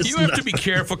 You have to be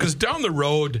careful, because down the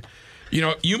road...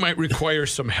 You might require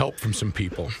some help from some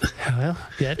people. Well,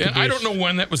 and I don't know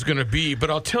when that was going to be, but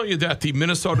I'll tell you that the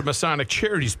Minnesota Masonic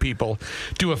Charities people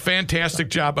do a fantastic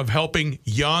job of helping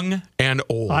young and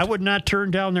old. I would not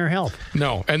turn down their help.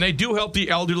 No, and they do help the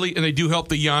elderly, and they do help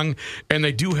the young, and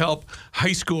they do help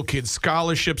high school kids,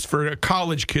 scholarships for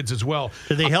college kids as well.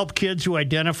 Do they help kids who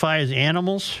identify as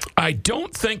animals? I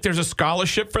don't think there's a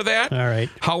scholarship for that. All right.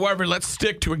 However, let's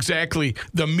stick to exactly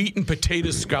the meat and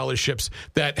potatoes scholarships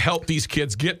that help these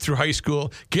kids get through high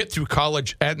school, get through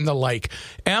college, and the like.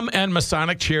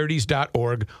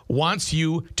 mnmasoniccharities.org wants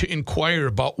you to inquire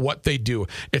about what they do.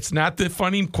 It's not the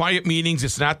funny, quiet meetings.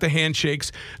 It's not the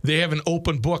handshakes. They have an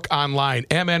open book online,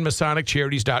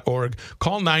 mnmasoniccharities.org.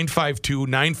 Call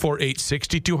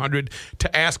 952-948-6200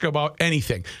 to ask about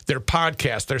anything. Their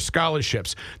podcasts, their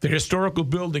scholarships, their historical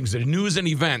buildings, their news and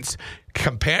events.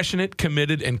 Compassionate,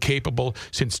 committed, and capable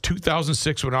since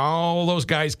 2006 when all those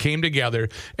guys came together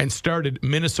and started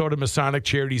Minnesota Masonic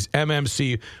Charities,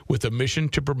 MMC, with a mission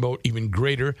to promote even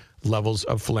greater levels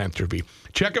of philanthropy.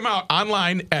 Check them out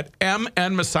online at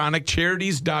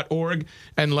mnmasoniccharities.org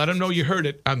and let them know you heard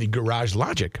it on the Garage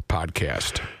Logic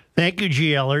podcast. Thank you,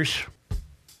 GLers.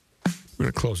 We're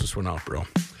going to close this one out, bro.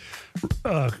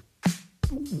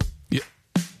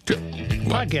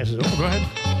 Podcast is over. Go ahead.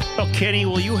 Oh, Kenny,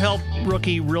 will you help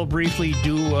Rookie real briefly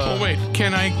do... wait.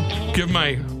 Can I give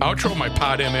my outro, my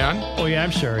Pod MN? Oh, yeah,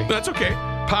 I'm sorry. That's okay.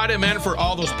 Pod MN for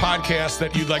all those podcasts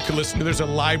that you'd like to listen to. There's a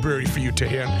library for you to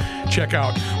check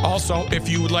out. Also, if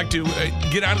you would like to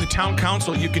get out of the town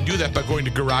council, you can do that by going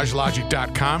to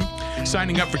garagelogic.com,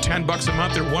 signing up for $10 a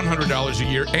month or $100 a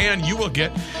year, and you will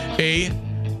get a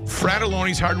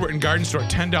Fratelloni's Hardware and Garden Store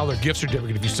 $10 gift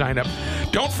certificate if you sign up.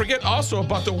 Don't forget also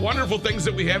about the wonderful things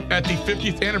that we have at the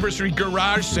 50th anniversary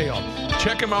garage sale.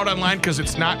 Check them out online because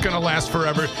it's not going to last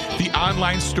forever. The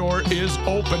online store is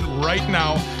open right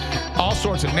now. All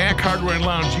sorts of Knack Hardware and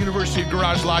Lounge, University of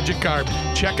Garage Logic Garb.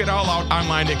 Check it all out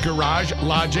online at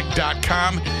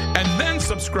garagelogic.com and then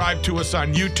subscribe to us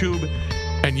on YouTube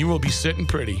and you will be sitting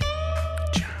pretty.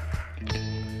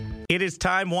 It is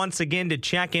time once again to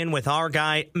check in with our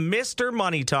guy, Mr.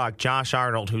 Money Talk, Josh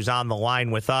Arnold, who's on the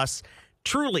line with us.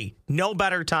 Truly, no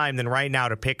better time than right now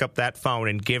to pick up that phone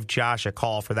and give Josh a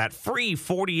call for that free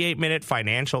 48-minute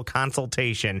financial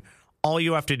consultation. All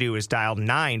you have to do is dial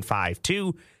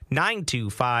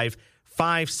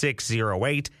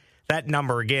 952-925-5608. That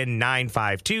number again,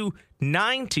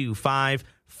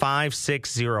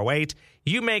 952-925-5608.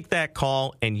 You make that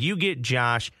call and you get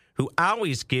Josh, who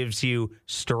always gives you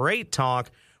straight talk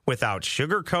without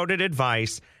sugar-coated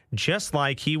advice, just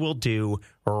like he will do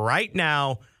right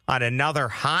now on another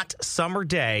hot summer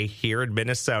day here in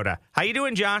Minnesota. How you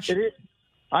doing, Josh?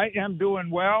 I am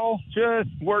doing well. Just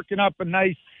working up a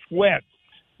nice sweat.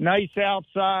 Nice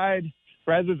outside.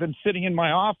 Rather than sitting in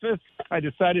my office, I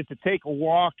decided to take a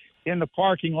walk in the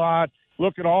parking lot,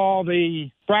 look at all the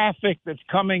traffic that's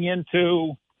coming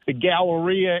into the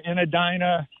Galleria in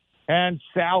Edina and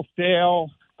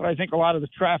Southdale, but I think a lot of the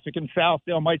traffic in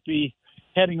Southdale might be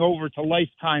heading over to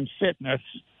Lifetime Fitness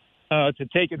to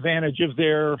take advantage of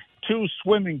their 2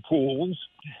 swimming pools,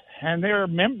 and their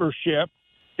membership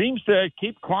seems to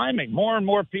keep climbing. More and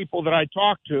more people that I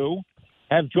talk to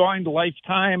have joined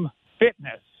Lifetime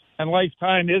Fitness, and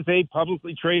Lifetime is a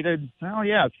publicly traded,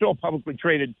 it's still a publicly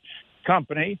traded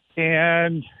company,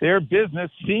 and their business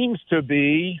seems to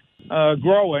be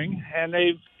growing, and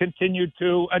they've continued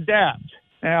to adapt.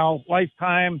 Now,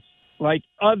 Lifetime, like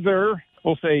other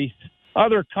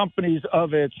companies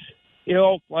of its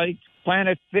ilk, like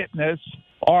Planet Fitness,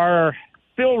 are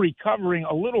still recovering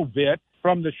a little bit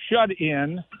from the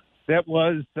shut-in that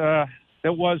was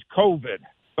COVID.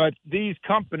 But these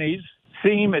companies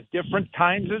seem at different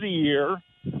times of the year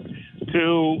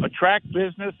to attract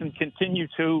business and continue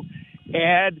to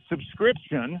add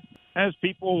subscription as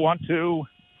people want to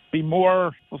be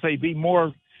more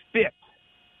fit.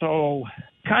 So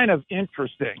kind of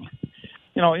interesting.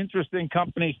 Interesting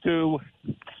companies to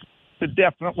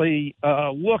definitely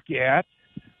look at.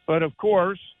 But of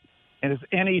course, as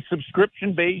any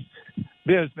subscription-based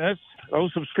business,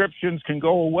 those subscriptions can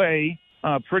go away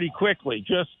pretty quickly.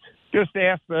 Just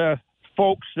ask the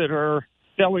folks that are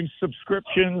selling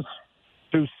subscriptions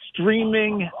to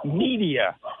streaming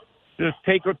media. Just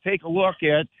take a look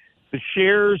at the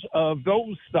shares of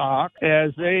those stocks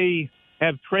as they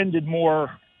have trended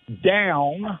more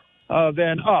down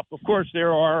than up. Of course,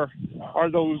 there are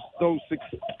those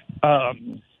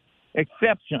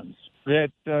exceptions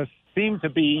that seem to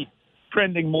be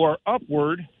trending more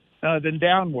upward than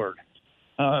downward.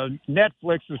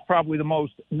 Netflix is probably the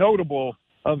most notable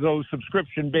of those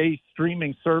subscription-based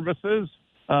streaming services.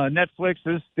 Netflix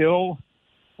is still,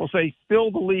 we'll say,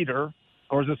 still the leader,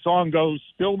 or as the song goes,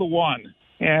 still the one.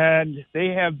 And they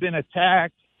have been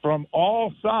attacked from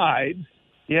all sides,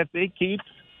 yet they keep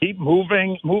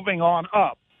moving on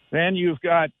up. Then you've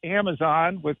got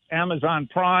Amazon with Amazon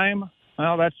Prime.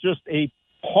 Well, that's just a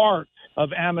part of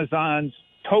Amazon's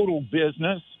total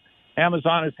business.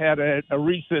 Amazon has had a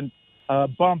recent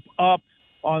bump up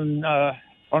on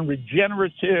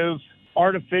regenerative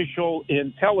artificial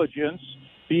intelligence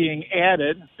being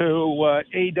added to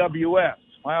AWS.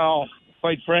 Well,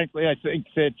 quite frankly, I think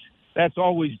that's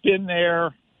always been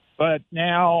there, but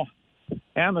now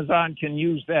Amazon can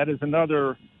use that as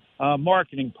another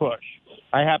marketing push.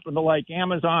 I happen to like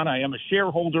Amazon. I am a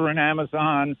shareholder in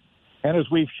Amazon. And as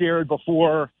we've shared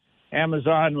before,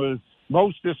 Amazon was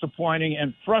most disappointing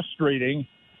and frustrating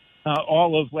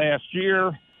all of last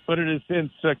year, but it has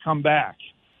since come back.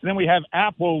 And then we have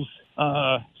Apple's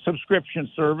subscription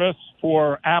service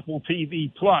for Apple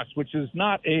TV Plus, which is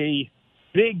not a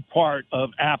big part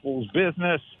of Apple's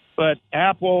business, but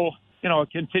Apple,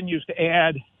 continues to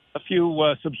add a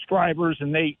few subscribers,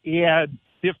 and they add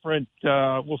different,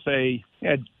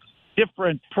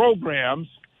 different programs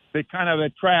that kind of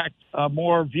attract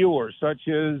more viewers, such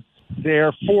as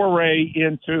their foray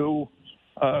into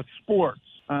sports.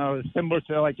 Similar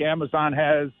to like Amazon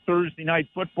has Thursday Night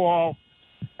Football,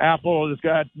 Apple has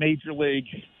got Major League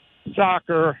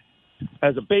Soccer,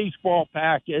 has a baseball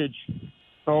package.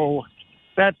 So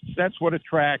that's what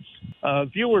attracts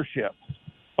viewership.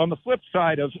 On the flip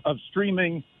side of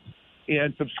streaming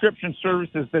and subscription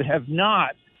services that have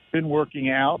not been working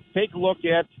out, take a look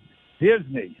at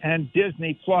Disney and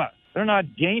Disney Plus. They're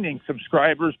not gaining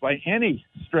subscribers by any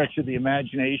stretch of the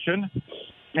imagination.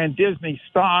 And Disney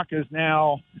stock has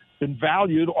now been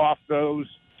valued off those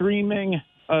streaming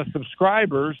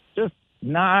subscribers, just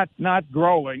not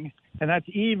growing. And that's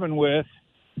even with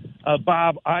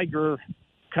Bob Iger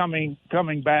coming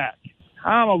back.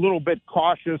 I'm a little bit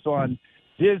cautious on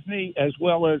Disney as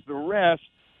well as the rest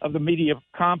of the media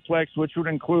complex, which would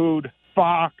include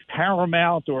Fox,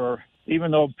 Paramount, or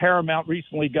even though Paramount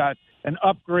recently got an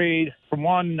upgrade from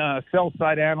one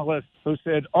sell-side analyst who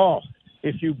said,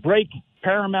 if you break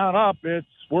Paramount up, it's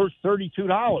worth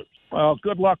 $32. Well,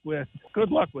 good luck with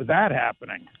that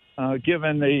happening,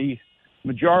 given the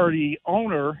majority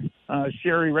owner,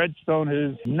 Sherry Redstone,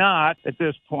 is not, at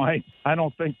this point, I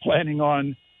don't think, planning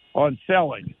on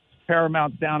selling.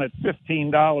 Paramount's down at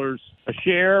 $15 a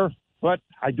share, but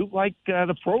I do like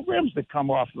the programs that come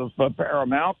off of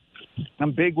Paramount.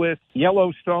 I'm big with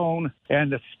Yellowstone and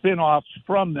the spin-offs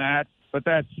from that, but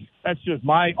that's just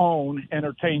my own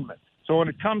entertainment. So when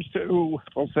it comes to,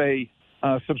 we'll say,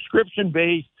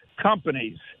 subscription-based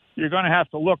companies, you're going to have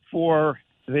to look for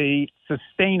the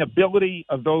sustainability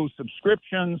of those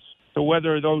subscriptions, to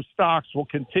whether those stocks will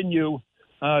continue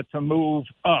to move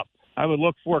up. I would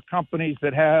look for companies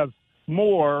that have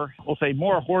more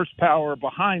horsepower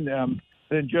behind them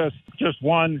than just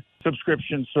one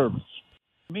subscription service.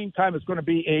 In the meantime, it's going to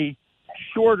be a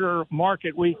shorter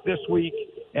market week this week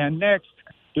and next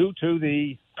due to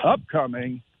the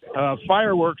upcoming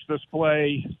fireworks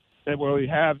display that we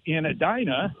have in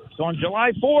Edina. It's on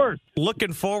July 4th.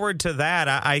 Looking forward to that.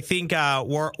 I think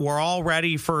we're all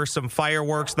ready for some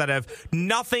fireworks that have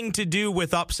nothing to do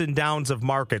with ups and downs of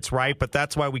markets, right? But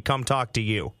that's why we come talk to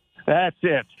you. That's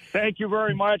it. Thank you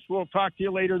very much. We'll talk to you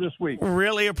later this week.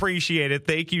 Really appreciate it.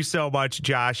 Thank you so much,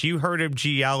 Josh. You heard him,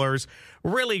 GLers.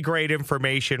 Really great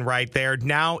information right there.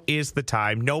 Now is the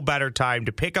time. No better time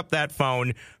to pick up that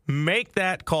phone, make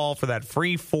that call for that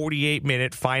free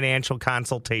 48-minute financial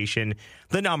consultation.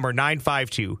 The number,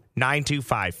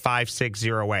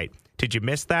 952-925-5608. Did you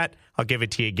miss that? I'll give it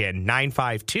to you again,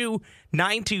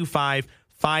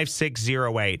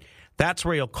 952-925-5608. That's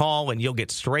where you'll call and you'll get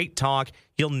straight talk.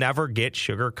 You'll never get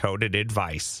sugar-coated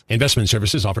advice. Investment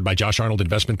services offered by Josh Arnold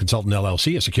Investment Consultant,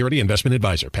 LLC, a security investment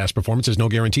advisor. Past performance is no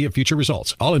guarantee of future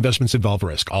results. All investments involve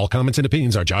risk. All comments and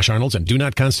opinions are Josh Arnold's and do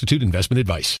not constitute investment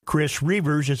advice. Chris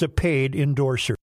Reavers is a paid endorser.